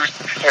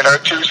 in her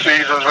two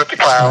seasons with the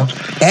Clowns.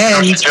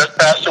 And she just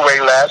passed away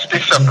last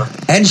December.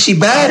 And she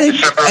batted,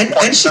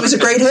 and she was a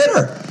great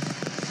hitter.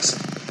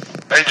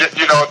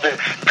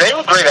 They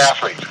were great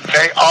athletes.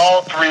 They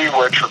all three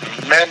were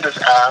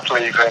tremendous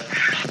athletes. And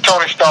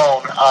Tony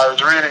Stone, I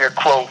was reading a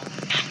quote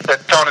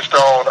that Tony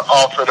Stone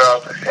offered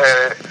up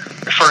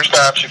the first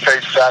time she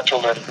faced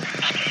Satchel, and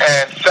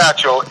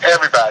Satchel,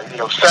 everybody,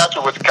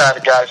 Satchel was the kind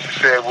of guy, she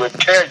said, would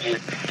tell you,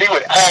 he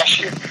would ask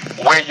you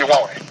where you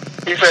want it.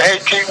 He said, "Hey,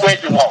 T, where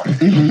you want it?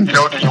 Mm-hmm. Do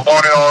you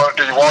want it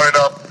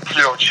up,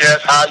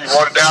 chest high? You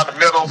want it down the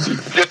middle?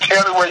 Just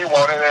tell me where you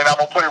want it, and I'm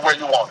gonna put it where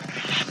you want it."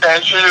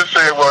 And she just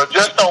said, "Well,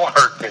 just don't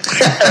hurt me."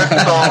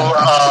 And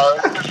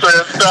so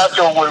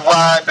Satchel would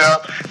wind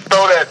up,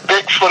 throw that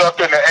big foot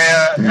up in the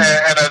air,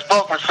 and as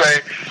Buck would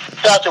say,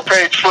 Satchel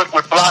Paige's foot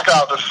would block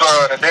out the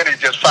sun, and then he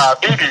just fire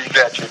BBs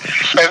at you.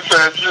 And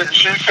so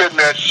she's sitting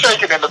there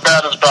shaking in the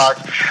batter's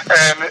box,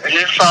 and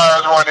he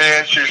fires one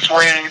in, she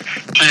swings,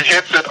 she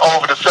hits it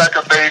over the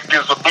second base,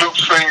 gives a bloop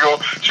single.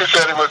 She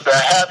said it was the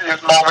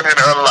happiest moment in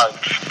her life.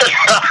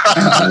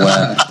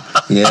 Wow.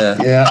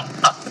 Yeah.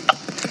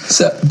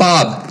 So,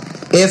 Bob,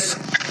 if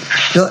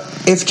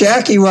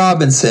Jackie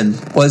Robinson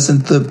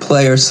wasn't the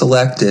player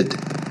selected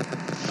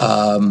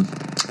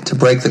to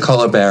break the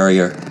color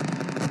barrier,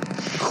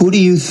 who do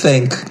you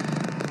think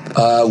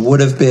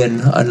would have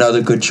been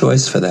another good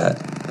choice for that?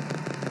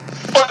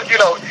 Well,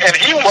 and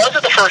he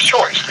wasn't the first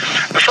choice.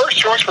 The first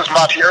choice was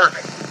Monty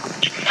Irvin.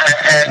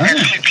 And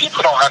see,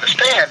 people don't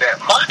understand that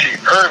Monty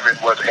Irvin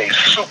was a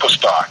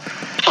superstar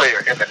player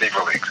in the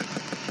Negro Leagues.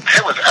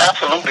 There was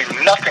absolutely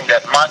nothing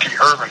that Monty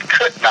Irvin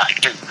could not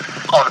do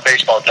on the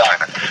baseball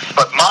diamond.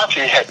 But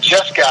Monty had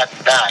just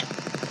gotten back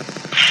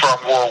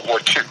from World War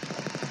II.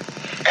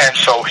 And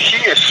so he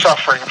is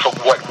suffering from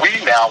what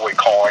we now would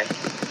call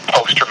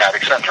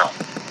post-traumatic syndrome.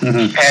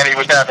 Mm-hmm. And he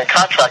was having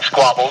contract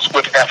squabbles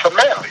with Effa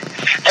Manley.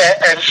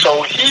 And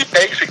so he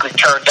basically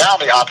turned down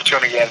the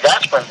opportunity, and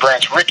that's when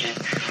Branch Rickey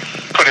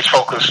put his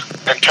focus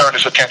and turned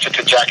his attention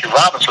to Jackie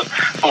Robinson,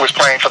 who was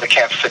playing for the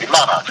Kansas City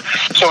Monarchs.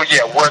 So,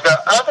 yeah, were there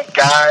other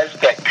guys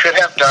that could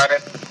have done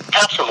it?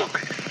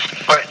 Absolutely.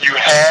 But you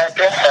had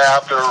to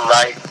have the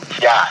right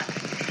guy.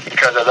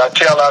 Because as I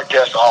tell our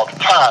guests all the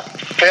time,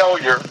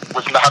 failure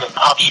was not an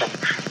option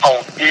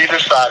on either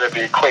side of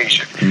the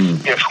equation.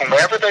 If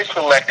whomever they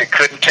selected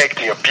couldn't take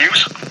the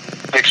abuse,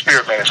 the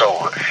experiment is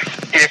over.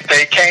 If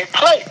they can't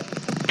play,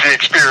 the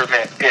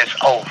experiment is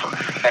over.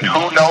 And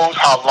who knows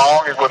how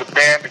long it would have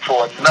been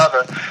before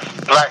another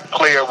black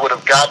player would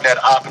have gotten that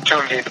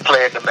opportunity to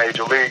play in the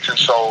major leagues. And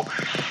so,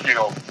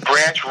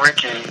 Branch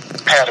Rickey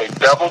had a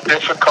double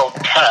difficult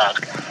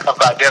task of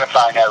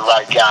identifying that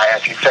right guy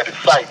as he set his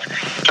sights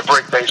to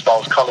break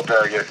baseball's color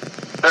barrier.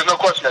 There's no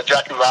question that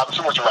Jackie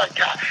Robinson was the right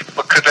guy.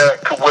 But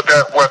were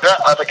there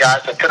other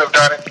guys that could have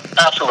done it?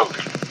 Absolutely.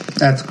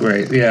 That's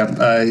great.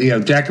 Yeah.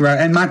 Jackie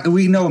Robinson. And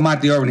we know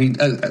Monty Irvin, he,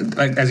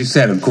 as you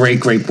said, a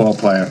great ball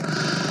player.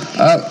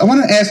 I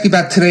want to ask you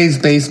about today's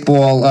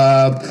baseball.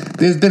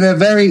 There's been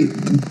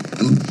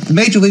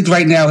Major Leagues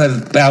right now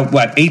have about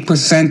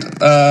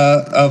 8%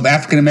 of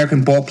African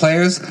American ball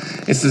players.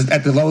 It's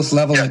at the lowest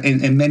level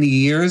in many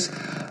years.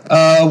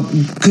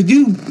 Could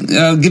you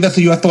give us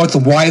your thoughts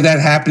on why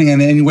that's happening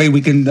and any way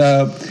we can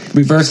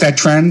reverse that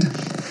trend?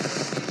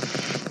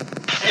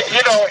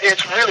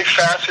 It's really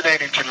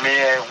fascinating to me,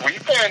 and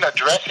we've been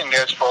addressing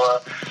this for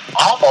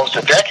almost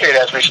a decade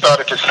as we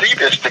started to see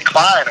this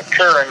decline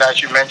occurring,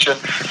 as you mentioned,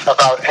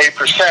 about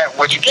 8%,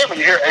 which again, when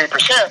you hear 8%,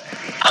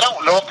 I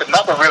don't know if the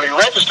number really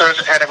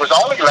registers, and it was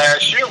only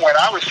last year when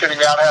I was sitting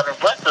down having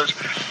breakfast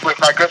with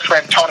my good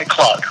friend Tony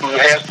Clark, who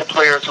heads the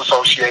Players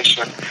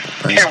Association,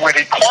 and when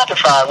he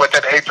quantified what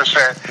that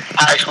 8%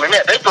 actually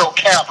meant. They broke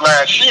camp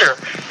last year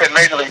in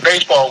Major League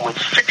Baseball with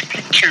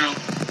 62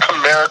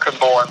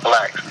 American-born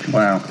blacks.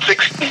 Wow.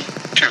 62.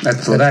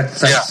 That's a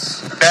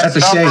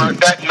shame.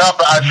 That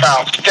number I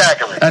found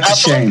staggering. That's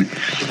absolutely. A shame.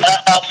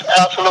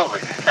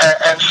 Absolutely.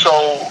 And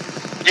so,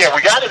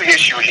 we got an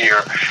issue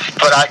here,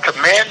 but I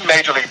commend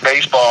Major League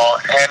Baseball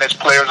and its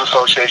Players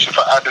Association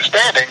for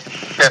understanding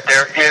that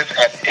there is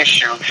an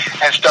issue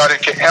and starting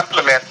to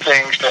implement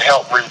things to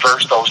help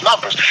reverse those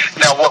numbers.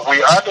 Now, what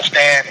we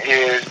understand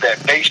is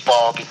that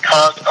baseball,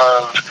 because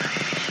of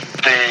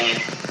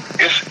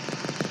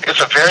it's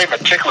a very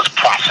meticulous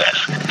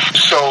process.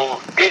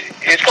 So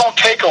it's going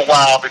to take a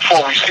while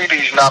before we see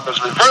these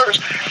numbers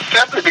reversed,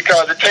 simply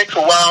because it takes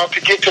a while to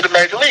get to the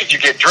major leagues. You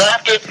get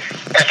drafted,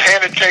 and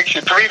then it takes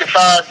you 3 to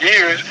 5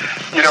 years,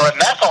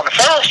 and that's on the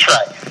fast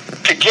track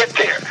to get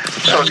there.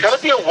 So it's going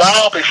to be a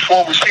while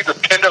before we see the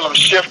pendulum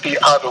shift the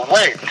other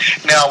way.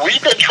 Now,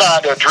 we've been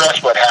trying to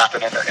address what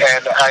happened,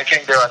 and I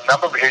think there are a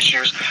number of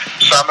issues.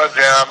 Some of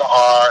them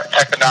are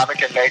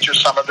economic in nature.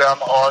 Some of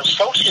them are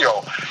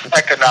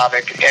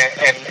socio-economic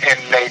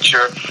in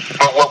nature.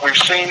 But what we've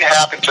seen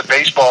happen to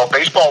baseball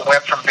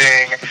went from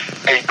being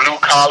a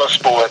blue-collar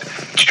sport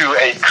to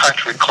a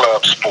country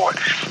club sport.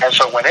 And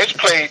so when it's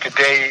played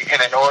today in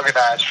an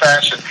organized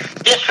fashion,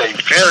 it's a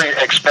very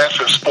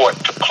expensive sport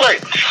to play.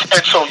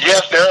 And so,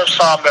 yes, there are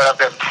some that have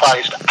been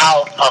priced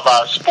out of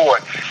our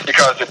sport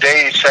because the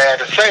day, sad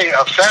to say,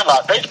 of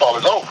sandlot baseball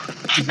is over.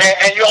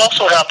 And you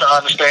also have to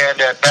understand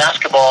that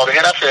basketball, the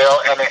NFL,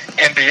 and the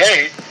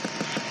NBA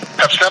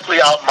have simply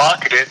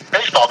outmarketed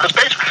baseball. Because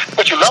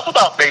what you love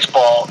about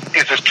baseball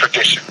is its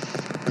tradition.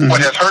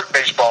 What has hurt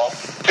baseball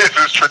is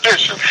its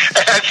tradition.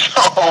 And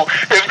so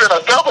it's been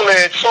a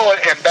double-edged sword,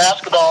 and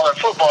basketball and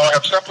football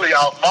have simply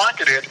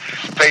outmarketed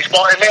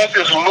baseball. And there's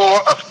this lure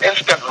of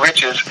instant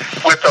riches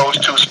with those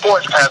two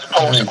sports as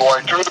opposed to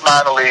going through the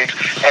minor leagues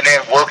and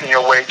then working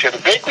your way to the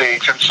big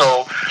leagues. And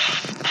so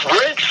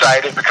we're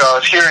excited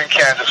because here in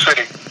Kansas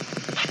City,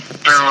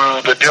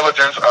 through the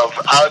diligence of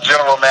our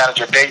general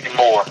manager, Dayton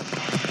Moore,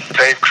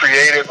 they've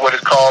created what is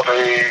called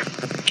a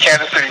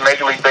Kansas City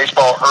Major League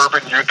Baseball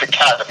Urban Youth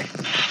Academy.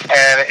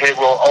 And it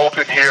will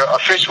open here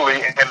officially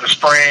in the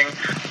spring.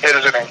 It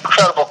is an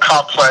incredible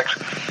complex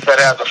that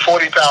has a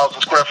 40,000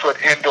 square foot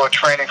indoor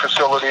training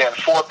facility and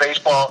four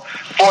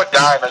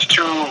diamonds,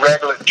 two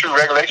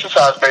regulation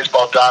size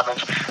baseball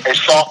diamonds, a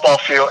softball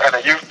field, and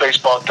a youth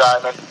baseball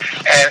diamond.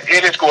 And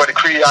it is going to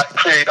create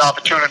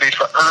opportunities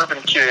for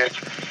urban kids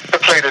to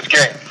play this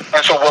game.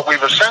 And so what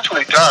we've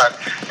essentially done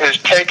is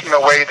taking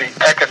away the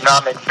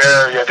economic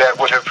barrier that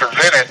would have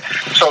prevented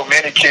so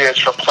many kids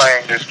from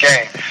playing this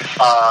game.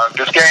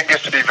 This game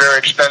gets to be very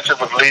expensive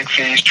with league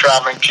fees,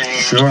 traveling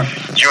teams,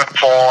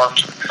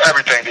 uniforms,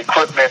 everything. The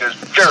equipment is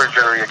very,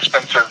 very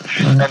expensive.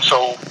 And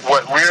so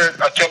what we're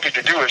attempting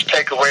to do is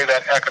take away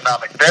that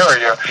economic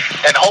barrier,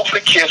 and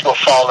hopefully kids will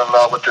fall in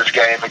love with this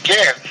game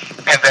again,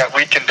 and that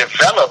we can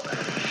develop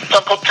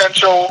some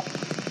potential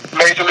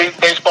Major League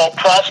Baseball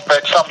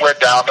prospect somewhere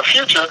down the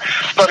future.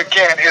 But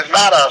again, it's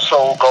not our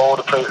sole goal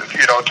to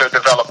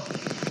develop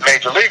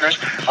major leaguers.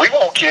 We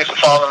want kids to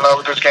fall in love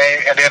with this game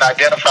and then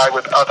identify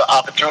with other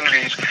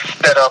opportunities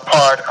that are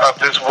part of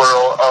this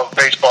world of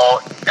baseball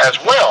as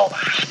well.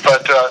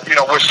 But,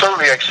 we're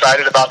certainly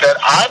excited about that.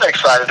 I'm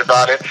excited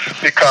about it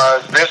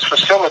because this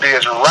facility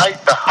is right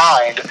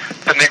behind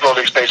the Negro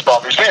Leagues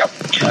Baseball Museum.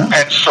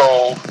 And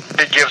so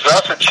it gives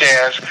us a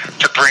chance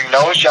to bring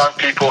those young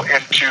people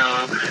into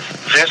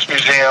this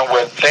museum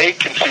where they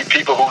can see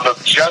people who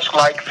look just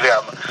like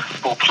them,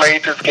 who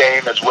played this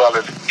game as well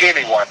as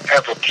anyone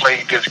ever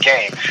played this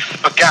game.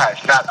 But guys,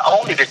 not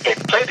only did they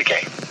play the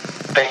game,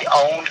 they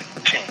owned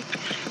teams.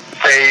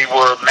 They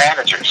were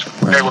managers.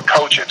 They were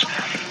coaches.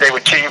 They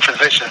were team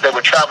physicians. They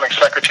were traveling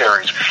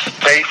secretaries.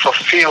 They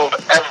fulfilled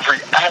every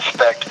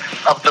aspect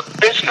of the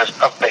business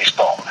of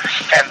baseball.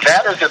 And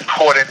that is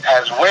important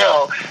as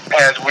well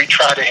as we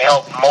try to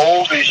help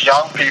mold these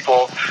young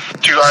people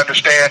to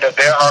understand that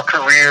there are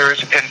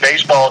careers in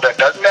baseball that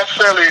doesn't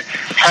necessarily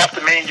have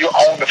to mean you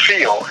own the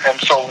field. And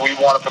so we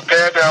want to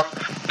prepare them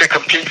to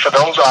compete for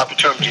those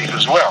opportunities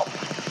as well.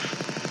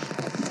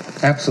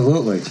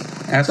 Absolutely.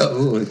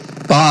 So,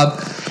 Bob,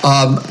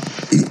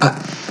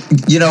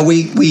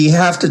 we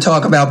have to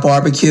talk about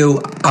barbecue,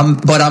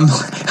 but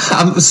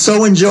I'm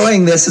so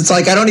enjoying this. It's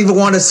like I don't even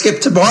want to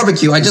skip to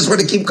barbecue. I just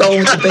want to keep going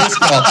with the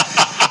baseball.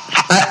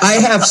 I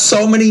have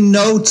so many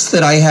notes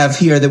that I have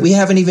here that we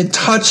haven't even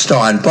touched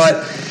on,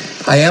 but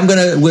I'm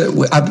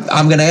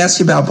gonna ask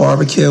you about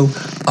barbecue.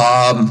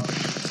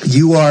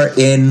 You are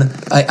in.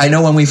 I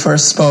know when we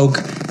first spoke,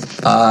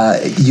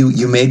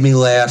 you made me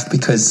laugh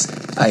because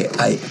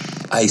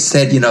I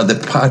said, the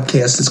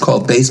podcast is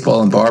called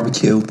Baseball and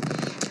Barbecue.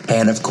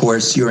 And of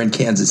course, you're in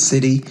Kansas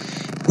City,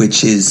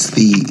 which is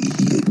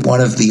one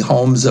of the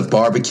homes of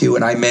barbecue.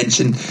 And I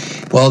mentioned,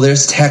 well,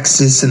 there's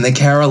Texas and the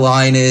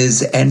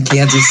Carolinas and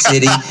Kansas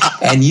City.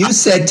 And you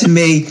said to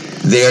me,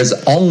 there's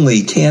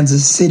only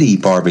Kansas City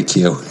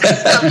barbecue.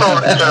 That's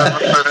only Kansas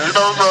City.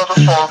 Those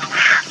other folks,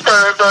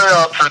 they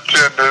are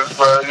pretenders.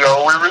 But,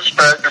 we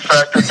respect the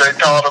fact that they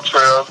call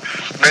themselves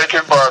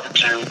making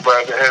barbecue.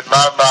 But in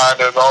my mind,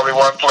 there's only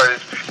one place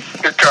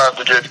it comes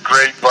to get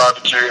great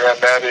barbecue,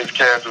 and that is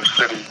Kansas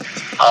City.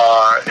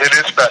 It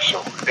is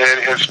special.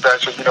 It is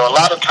special. A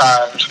lot of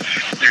times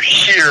you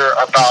hear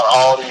about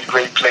all these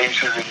great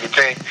places and you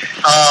think,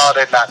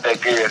 they're not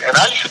that good. And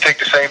I used to think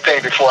the same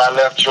thing before I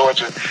left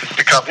Georgia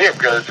to come here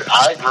because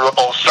I grew up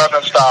on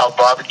Southern-style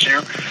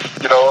barbecue,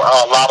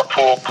 a lot of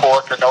pulled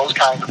pork and those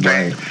kinds of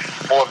things,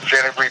 more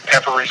vinegary,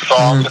 peppery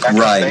sauce and that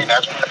kind of thing.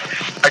 That's what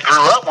I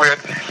grew up with.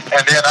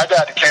 And then I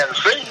got to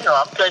Kansas City,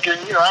 I'm thinking,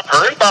 I've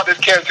heard about this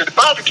Kansas City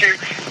barbecue.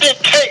 It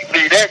can't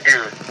be that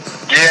good.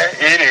 Yeah,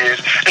 it is.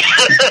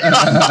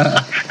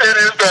 It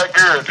is that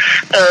good.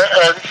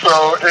 And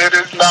so it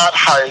is not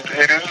hype.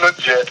 It is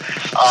legit.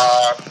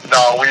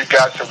 No, we've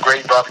got some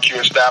great barbecue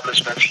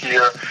establishments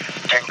here,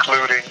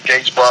 including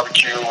Gates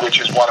Barbecue, which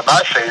is one of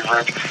my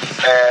favorites.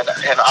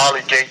 And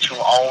Ollie Gates, who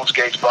owns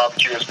Gates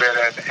Barbecue, has been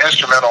an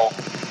instrumental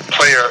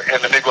player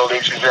in the Negro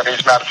Leagues. As a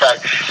matter of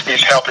fact,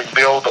 he's helping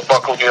build the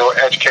Buck O'Neil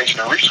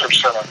Education and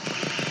Research Center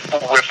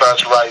with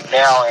us right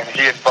now, and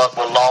he and Buck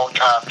were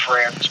longtime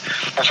friends.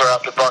 And so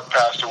after Buck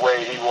passed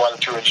away, he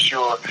wanted to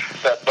ensure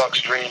that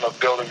Buck's dream of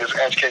building this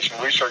education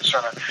research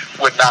center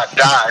would not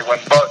die when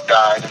Buck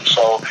died. And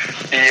so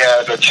he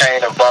has a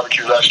chain of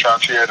barbecue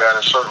restaurants here that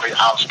is certainly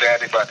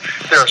outstanding, but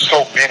there are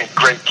so many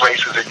great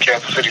places in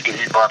Kansas City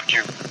to eat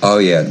barbecue. Oh,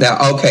 yeah. Now,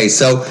 okay,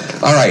 so,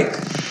 all right.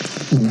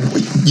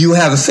 You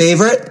have a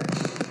favorite?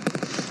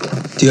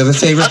 Do you have a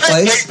favorite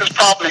place? Gates is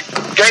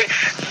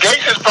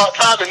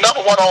probably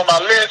number one on my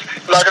list.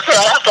 Like I said,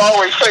 I have to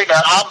always say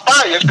that I'm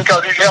biased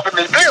because he's helping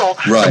me build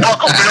the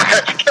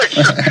Bucklefield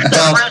Education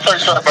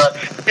Research Center. But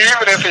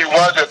even if he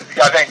wasn't,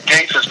 I think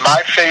Gates is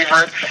my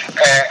favorite.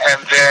 And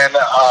then,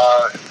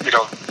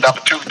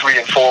 number 2, 3,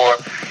 and 4,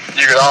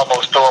 you could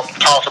almost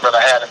toss them in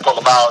a hat and pull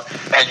them out,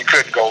 and you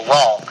couldn't go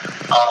wrong.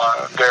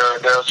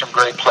 There are some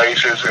great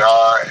places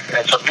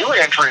and some new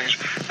entries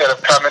that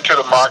have come into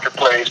the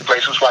marketplace,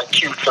 places like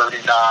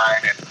Q39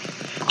 and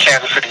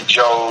Kansas City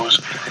Joe's,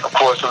 of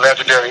course, the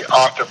legendary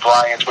Arthur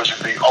Bryant's, which is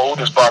the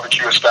oldest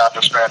barbecue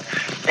establishment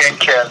in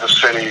Kansas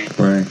City.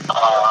 Right.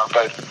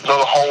 But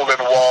little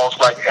hole-in-the-walls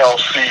like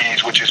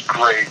LC's, which is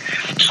great.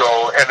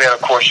 So, and then,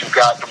 of course, you've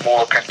got the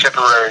more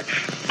contemporary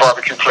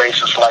barbecue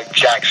places like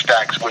Jack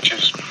Stacks, which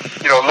is,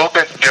 a little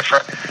bit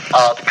different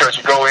because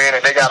you go in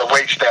and they got a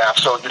wait staff.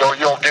 So, you don't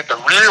get the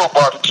real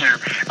barbecue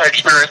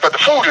experience, but the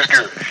food is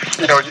good.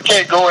 You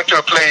can't go into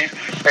a place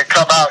and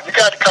come out. You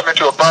got to come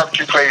into a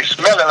barbecue place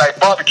smelling like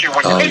barbecue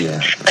when you eat. Yeah.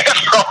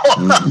 So,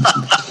 all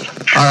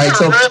right,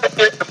 so really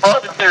get the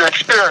barbecue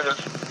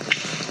experience.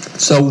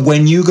 So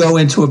when you go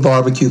into a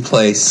barbecue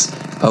place,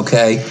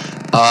 okay,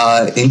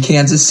 in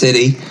Kansas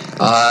City,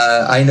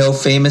 I know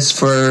famous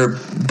for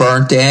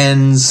burnt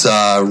ends,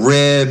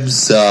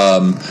 ribs.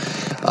 What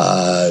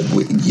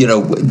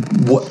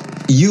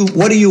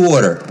do you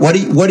order? What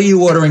are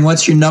you ordering?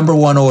 What's your number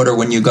one order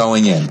when you're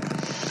going in?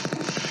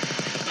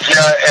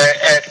 Yeah,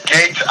 at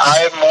Gates,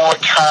 more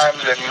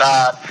times than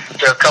not,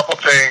 there are a couple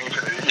things.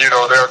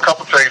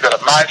 That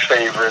are my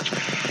favorites,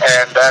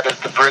 and that is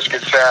the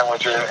brisket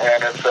sandwich,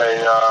 and it's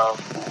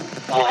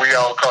what we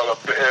all call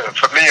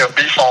for me a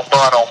beef on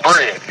bun on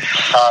bread,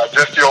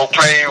 just the old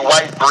plain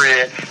white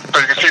bread, so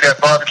you can see that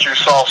barbecue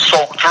sauce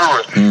soaked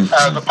through it,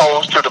 as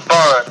opposed to the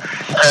bun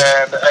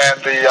and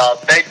the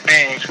baked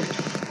beans.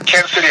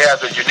 Kansas City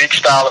has a unique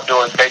style of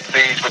doing baked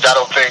beans, which I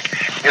don't think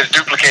is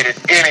duplicated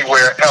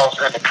anywhere else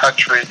in the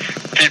country.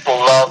 People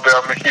love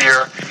them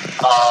here.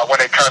 When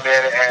they come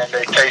in and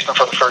they taste them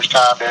for the first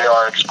time, they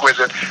are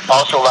exquisite.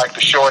 Also like the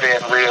short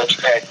end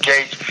ribs at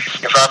Gates.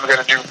 If I'm going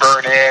to do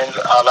burn ends,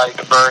 I like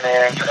the burn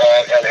ends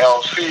at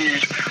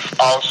LC's.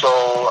 Also,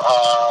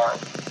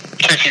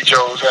 Casey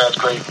Joe's has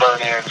great burn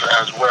ends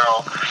as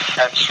well.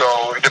 And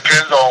so it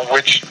depends on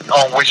which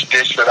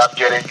dish that I'm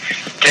getting.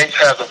 Gates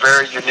has a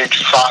very unique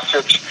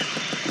sausage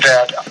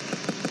that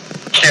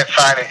can't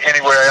find it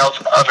anywhere else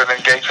other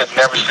than Gates. Had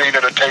never seen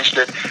it or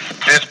tasted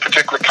this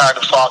particular kind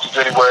of sausage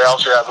anywhere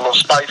else. It has a little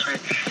spicy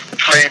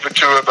flavor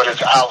to it, but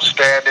it's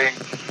outstanding.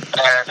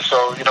 And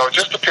so, it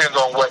just depends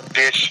on what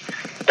dish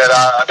that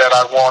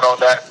I want on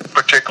that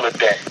particular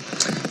day.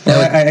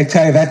 Well, I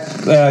tell you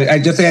that I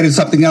just added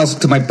something else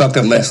to my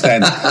bucket list.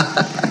 Then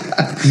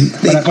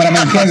when I'm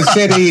in Kansas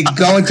City,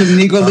 going to the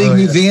Negro League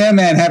Museum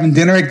and having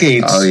dinner at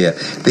Gates. Oh yeah,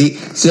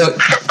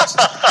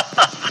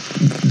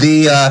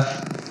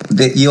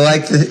 you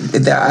like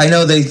I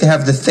know they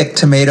have the thick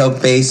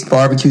tomato-based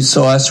barbecue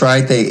sauce,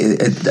 right?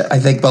 I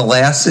think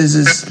molasses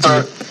is.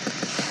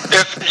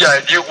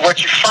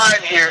 What you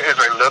find here is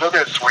a little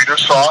bit sweeter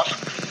sauce,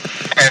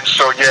 and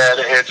so it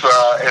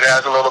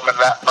has a little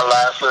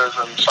molasses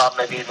and some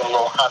maybe even a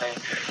little honey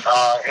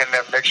in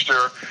their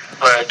mixture.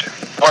 But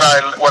what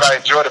I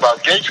enjoyed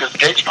about Gates is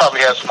Gates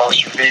probably has the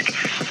most unique.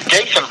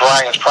 Gates and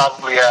Bryant's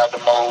probably have the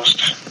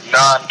most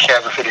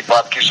non-Kansas City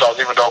barbecue sauce,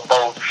 even though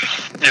both,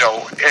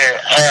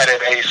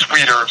 added a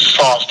sweeter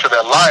sauce to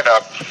their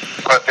lineup.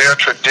 But their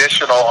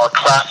traditional or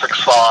classic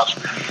sauce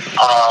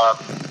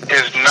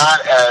is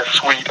not as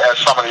sweet as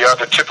some of the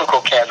other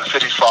typical Kansas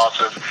City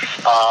sauces.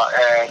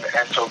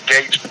 And so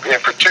Gates in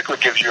particular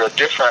gives you a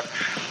different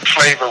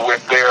flavor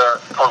with their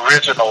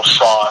original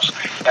sauce.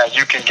 And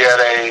you can get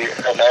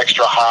an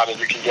extra hot, and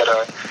you can get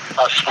a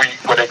sweet,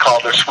 what they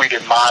call their sweet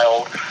and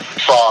mild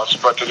sauce.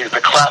 But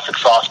the classic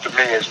sauce to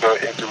me is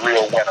the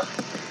real winner.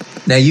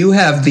 Now you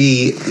have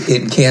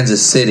in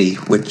Kansas City,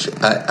 which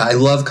I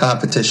love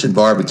competition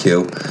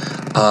barbecue,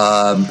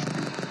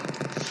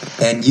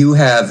 and you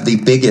have the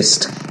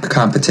biggest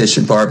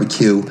competition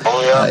barbecue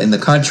in the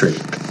country.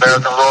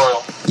 American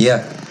Royal.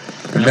 Yeah.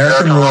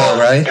 American Royal,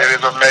 right? It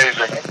is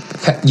amazing.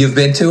 You've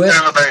been to it? It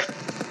is amazing.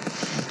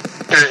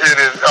 It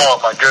is, oh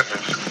my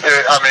goodness.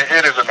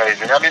 It is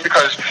amazing.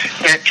 Because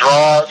it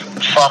draws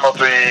some of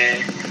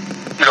the,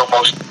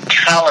 most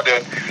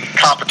talented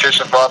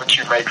competition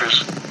barbecue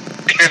makers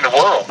in the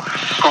world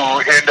who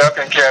end up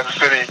in Kansas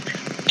City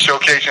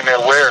showcasing their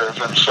wares.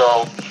 And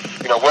so,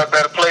 what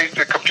better place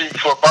to compete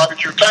for a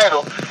barbecue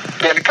title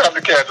than to come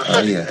to Kansas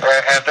City? Oh,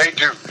 yeah. And they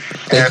do.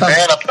 And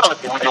man, I'm telling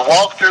you, when you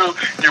walk through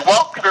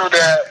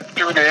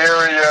the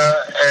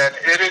area, and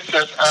it is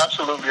just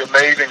absolutely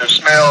amazing. The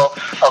smell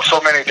of so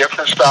many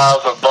different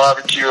styles of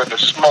barbecue and the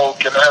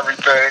smoke and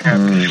everything,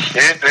 and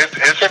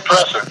it's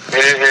impressive.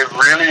 It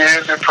really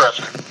is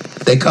impressive.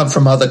 They come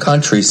from other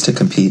countries to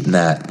compete in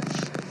that.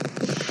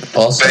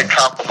 Also, they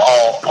come from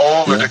all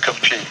over to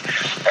compete,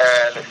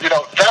 and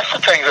that's the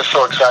thing that's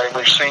so exciting.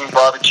 We've seen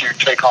barbecue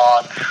take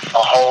on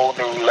a whole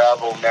new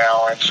level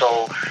now, and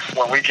so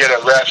when we get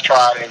a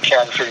restaurant in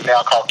Kansas City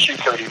now called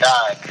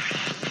Q39,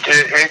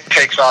 it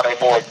takes on a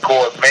more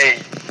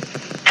gourmet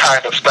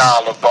kind of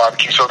style of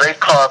barbecue. So they've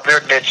carved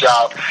their niche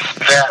out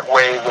that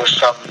way with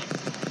some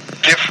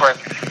different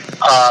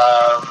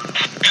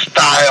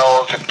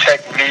styles and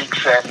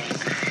techniques and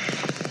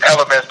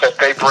elements that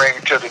they bring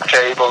to the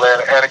table,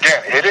 and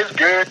again, it is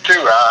good too.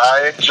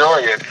 I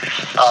enjoy it,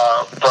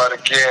 but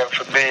again,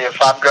 for me,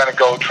 if I'm going to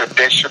go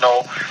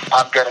traditional,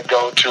 I'm going to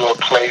go to a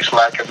place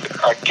like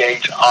a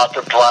Gates,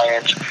 Arthur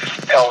Bryant's,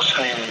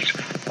 LC's,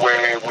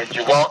 where when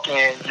you walk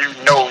in, you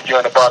know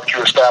you're in a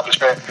barbecue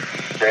establishment.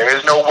 There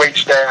is no wait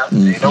staff.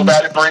 Ain't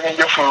nobody bringing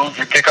your food.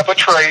 You pick up a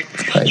tray,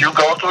 you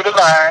go through the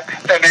line,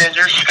 and then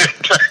you sit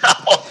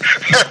down.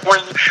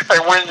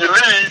 and when you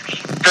leave,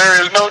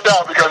 there is no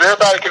doubt, because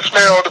everybody can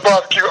smell the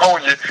barbecue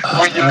on you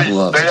when you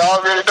leave. They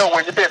already know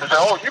where you've been. They say,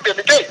 "Oh, you've been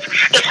to Gates."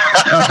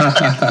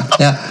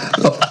 Yeah,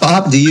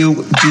 Bob, do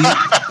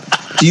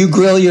you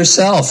grill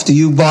yourself? Do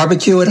you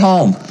barbecue at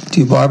home? Do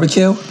you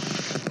barbecue?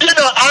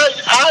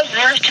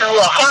 I used to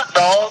a hot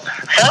dog,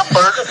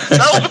 hamburger.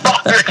 That was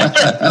about it.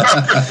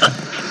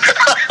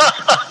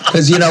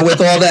 Because with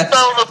all that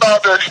was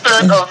about the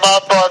extent of my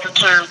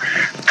barbecue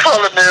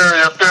culinary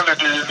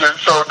abilities, and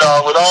so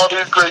now with all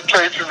these great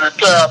places in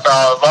town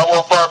now, if I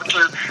want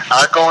barbecue,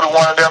 I go to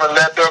one of them and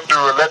let them do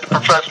it. Let the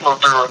professionals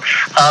do it.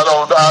 I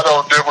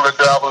don't dibble and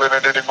dabble in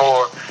it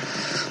anymore.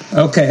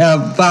 Okay,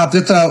 Bob,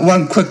 just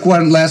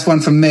last one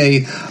from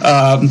me.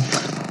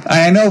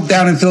 I know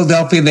down in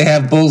Philadelphia they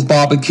have Bull's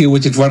Barbecue,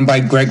 which is run by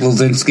Greg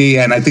Luzinski,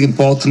 and I think in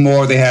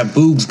Baltimore they have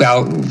Boob's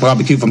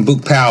Barbecue from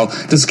Boog Powell.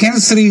 Does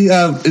Kansas City,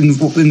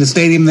 in the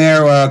stadium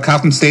there,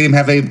 Kauffman Stadium,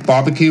 have a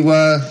barbecue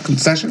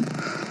concession?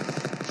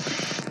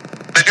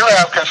 They do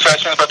have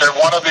concessions, but they're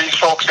one of these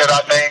folks that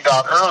I named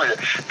out earlier.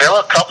 There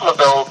were a couple of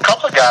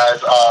guys,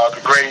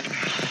 the great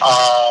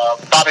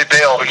Bobby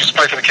Bell, who used to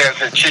play for the Kansas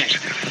City Chiefs,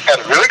 had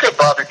a really good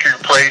barbecue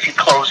place. He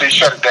closed, he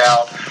shut it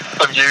down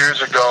some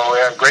years ago.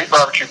 They had a great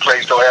barbecue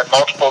place, though. They had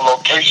multiple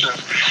locations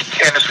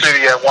in the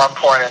city at one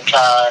point in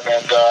time,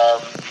 and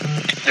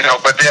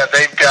but yeah,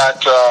 they've got.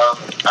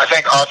 I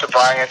think Arthur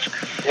Bryant's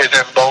is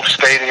in both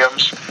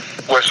stadiums,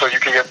 so you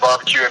can get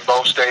barbecue in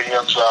both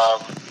stadiums.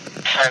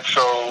 And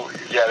so,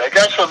 yeah, they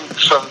got some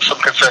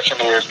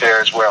concessionaires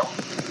there as well.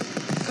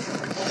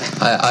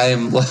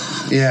 I'm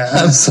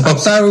so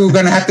sorry we're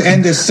going to have to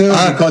end this soon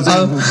because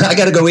I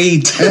got to go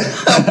eat.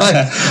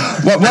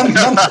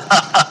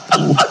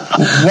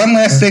 One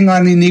last thing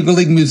on the Negro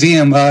League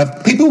Museum.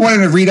 People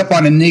wanting to read up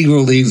on the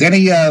Negro Leagues.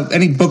 Any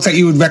books that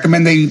you would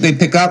recommend they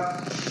pick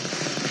up?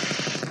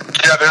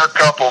 Yeah, there are a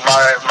couple.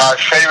 My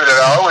favorite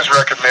that I always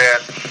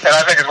recommend, and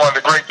I think it's one of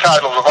the great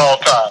titles of all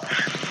time,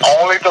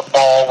 Only the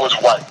Ball Was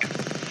White.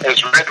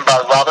 It's written by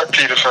Robert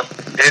Peterson.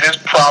 It is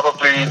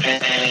probably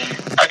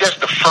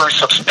the first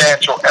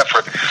substantial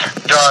effort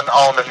done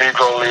on the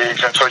Negro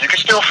Leagues. And so you can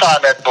still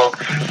find that book.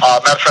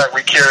 Matter of fact,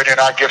 we carry it in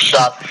our gift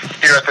shop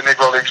here at the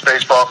Negro Leagues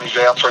Baseball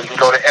Museum. So you can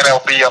go to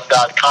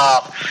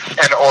NLBM.com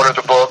and order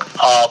the book.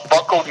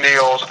 Buck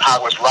O'Neill's I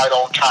Was Right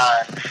on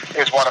Time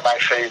is one of my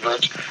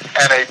favorites.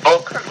 And a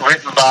book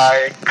written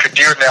by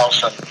Kadir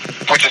Nelson,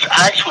 which is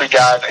actually,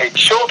 guys, a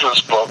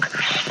children's book.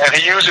 And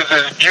he uses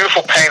his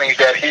beautiful paintings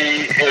that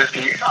he is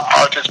the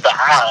artist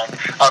behind.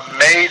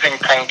 Amazing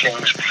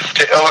paintings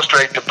to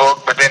illustrate the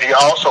book, but then he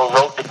also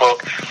wrote the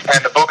book,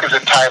 and the book is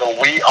entitled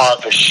We Are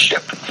the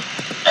Ship.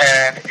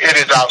 And it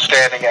is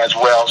outstanding as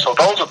well. So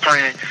those are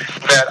three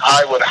that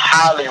I would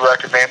highly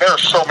recommend. There are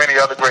so many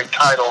other great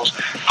titles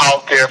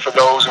out there for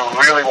those who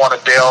really want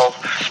to delve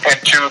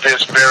into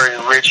this very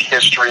rich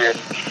history.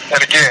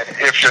 And again,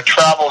 if your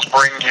travels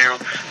bring you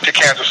to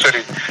Kansas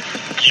City,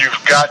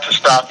 you've got to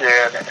stop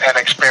in and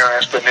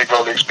experience the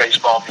Negro Leagues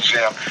Baseball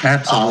Museum.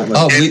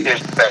 Absolutely. It is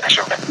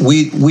special.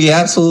 We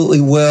absolutely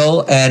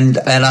will, and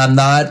I'm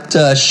not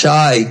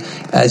shy,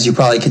 as you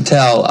probably can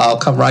tell. I'll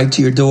come right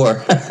to your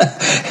door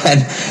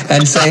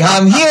and say,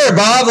 "I'm here,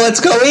 Bob. Let's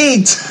go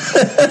eat."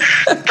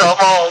 Come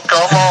on.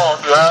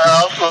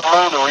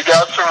 Absolutely. We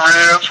got some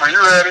ribs. We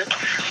ready.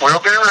 We'll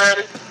be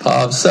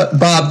ready. So,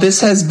 Bob,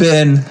 this has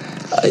been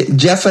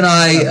Jeff and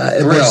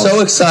I. We're so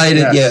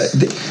excited. Yes.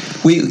 Yeah.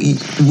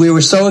 We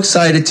were so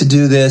excited to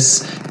do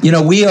this.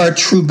 We are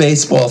true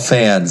baseball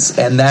fans,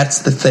 and that's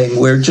the thing.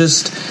 We're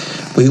just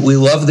we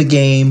love the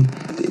game,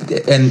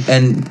 and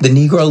the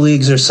Negro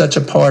Leagues are such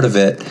a part of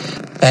it.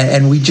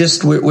 And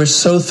we're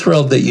so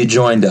thrilled that you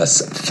joined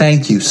us.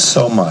 Thank you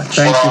so much.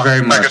 Thank you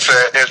very much. Like I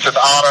said, it's an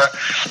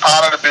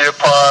honor to be a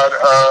part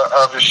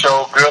of the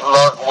show. Good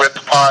luck with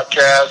the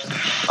podcast.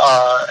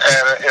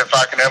 And if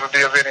I can ever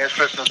be of any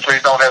assistance,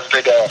 please don't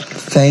hesitate to ask.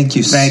 Thank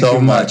you so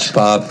much,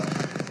 Bob.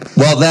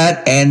 Well,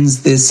 that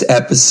ends this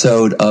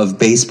episode of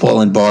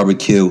Baseball and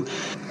Barbecue.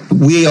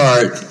 We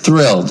are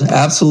thrilled,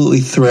 absolutely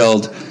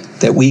thrilled,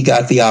 that we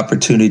got the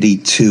opportunity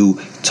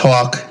to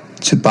talk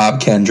to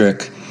Bob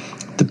Kendrick,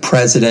 the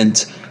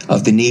president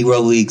of the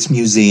Negro Leagues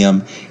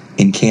Museum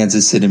in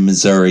Kansas City,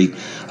 Missouri,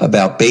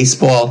 about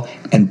baseball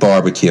and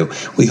barbecue.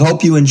 We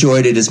hope you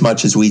enjoyed it as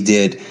much as we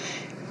did.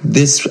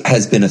 This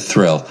has been a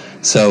thrill.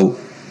 So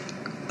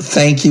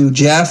thank you,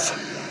 Jeff.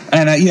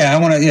 And I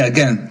want to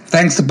again,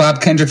 thanks to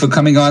Bob Kendrick for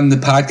coming on the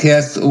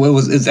podcast.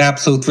 It's an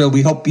absolute thrill.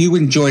 We hope you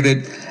enjoyed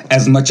it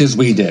as much as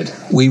we did.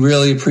 We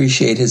really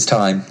appreciate his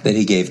time that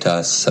he gave to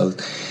us. So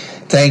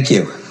thank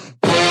you.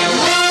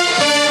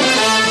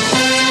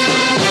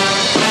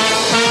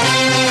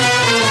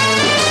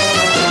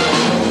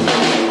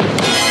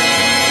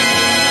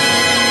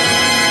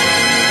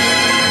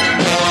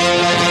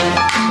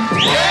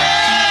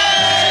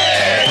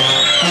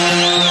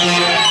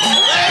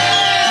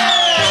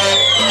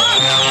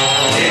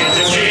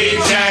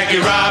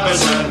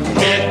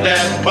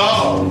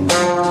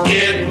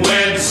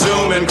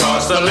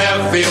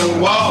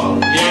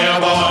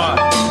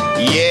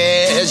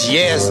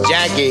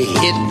 Jackie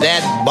hit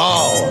that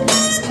ball.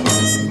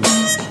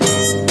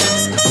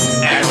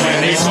 And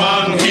when he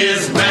swung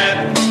his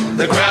bat,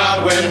 the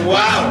crowd went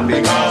wild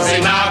because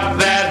he knocked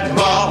that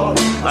ball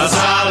a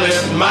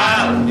solid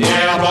mile.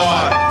 Yeah,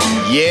 boy.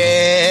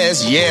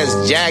 Yes,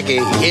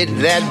 Jackie hit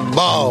that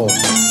ball.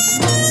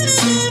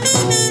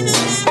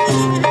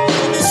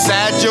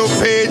 Satchel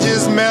Paige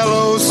is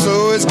mellow,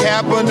 so is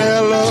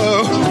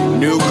Campanella.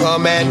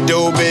 Newcomb and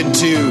Dobie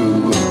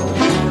too.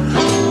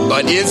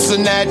 But it's a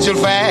natural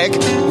fact,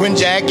 when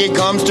Jackie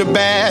comes to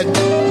bat,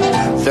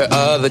 the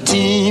other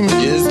team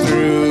is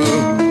through.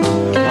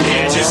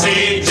 Did you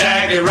see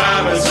Jackie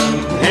Robinson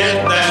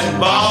hit that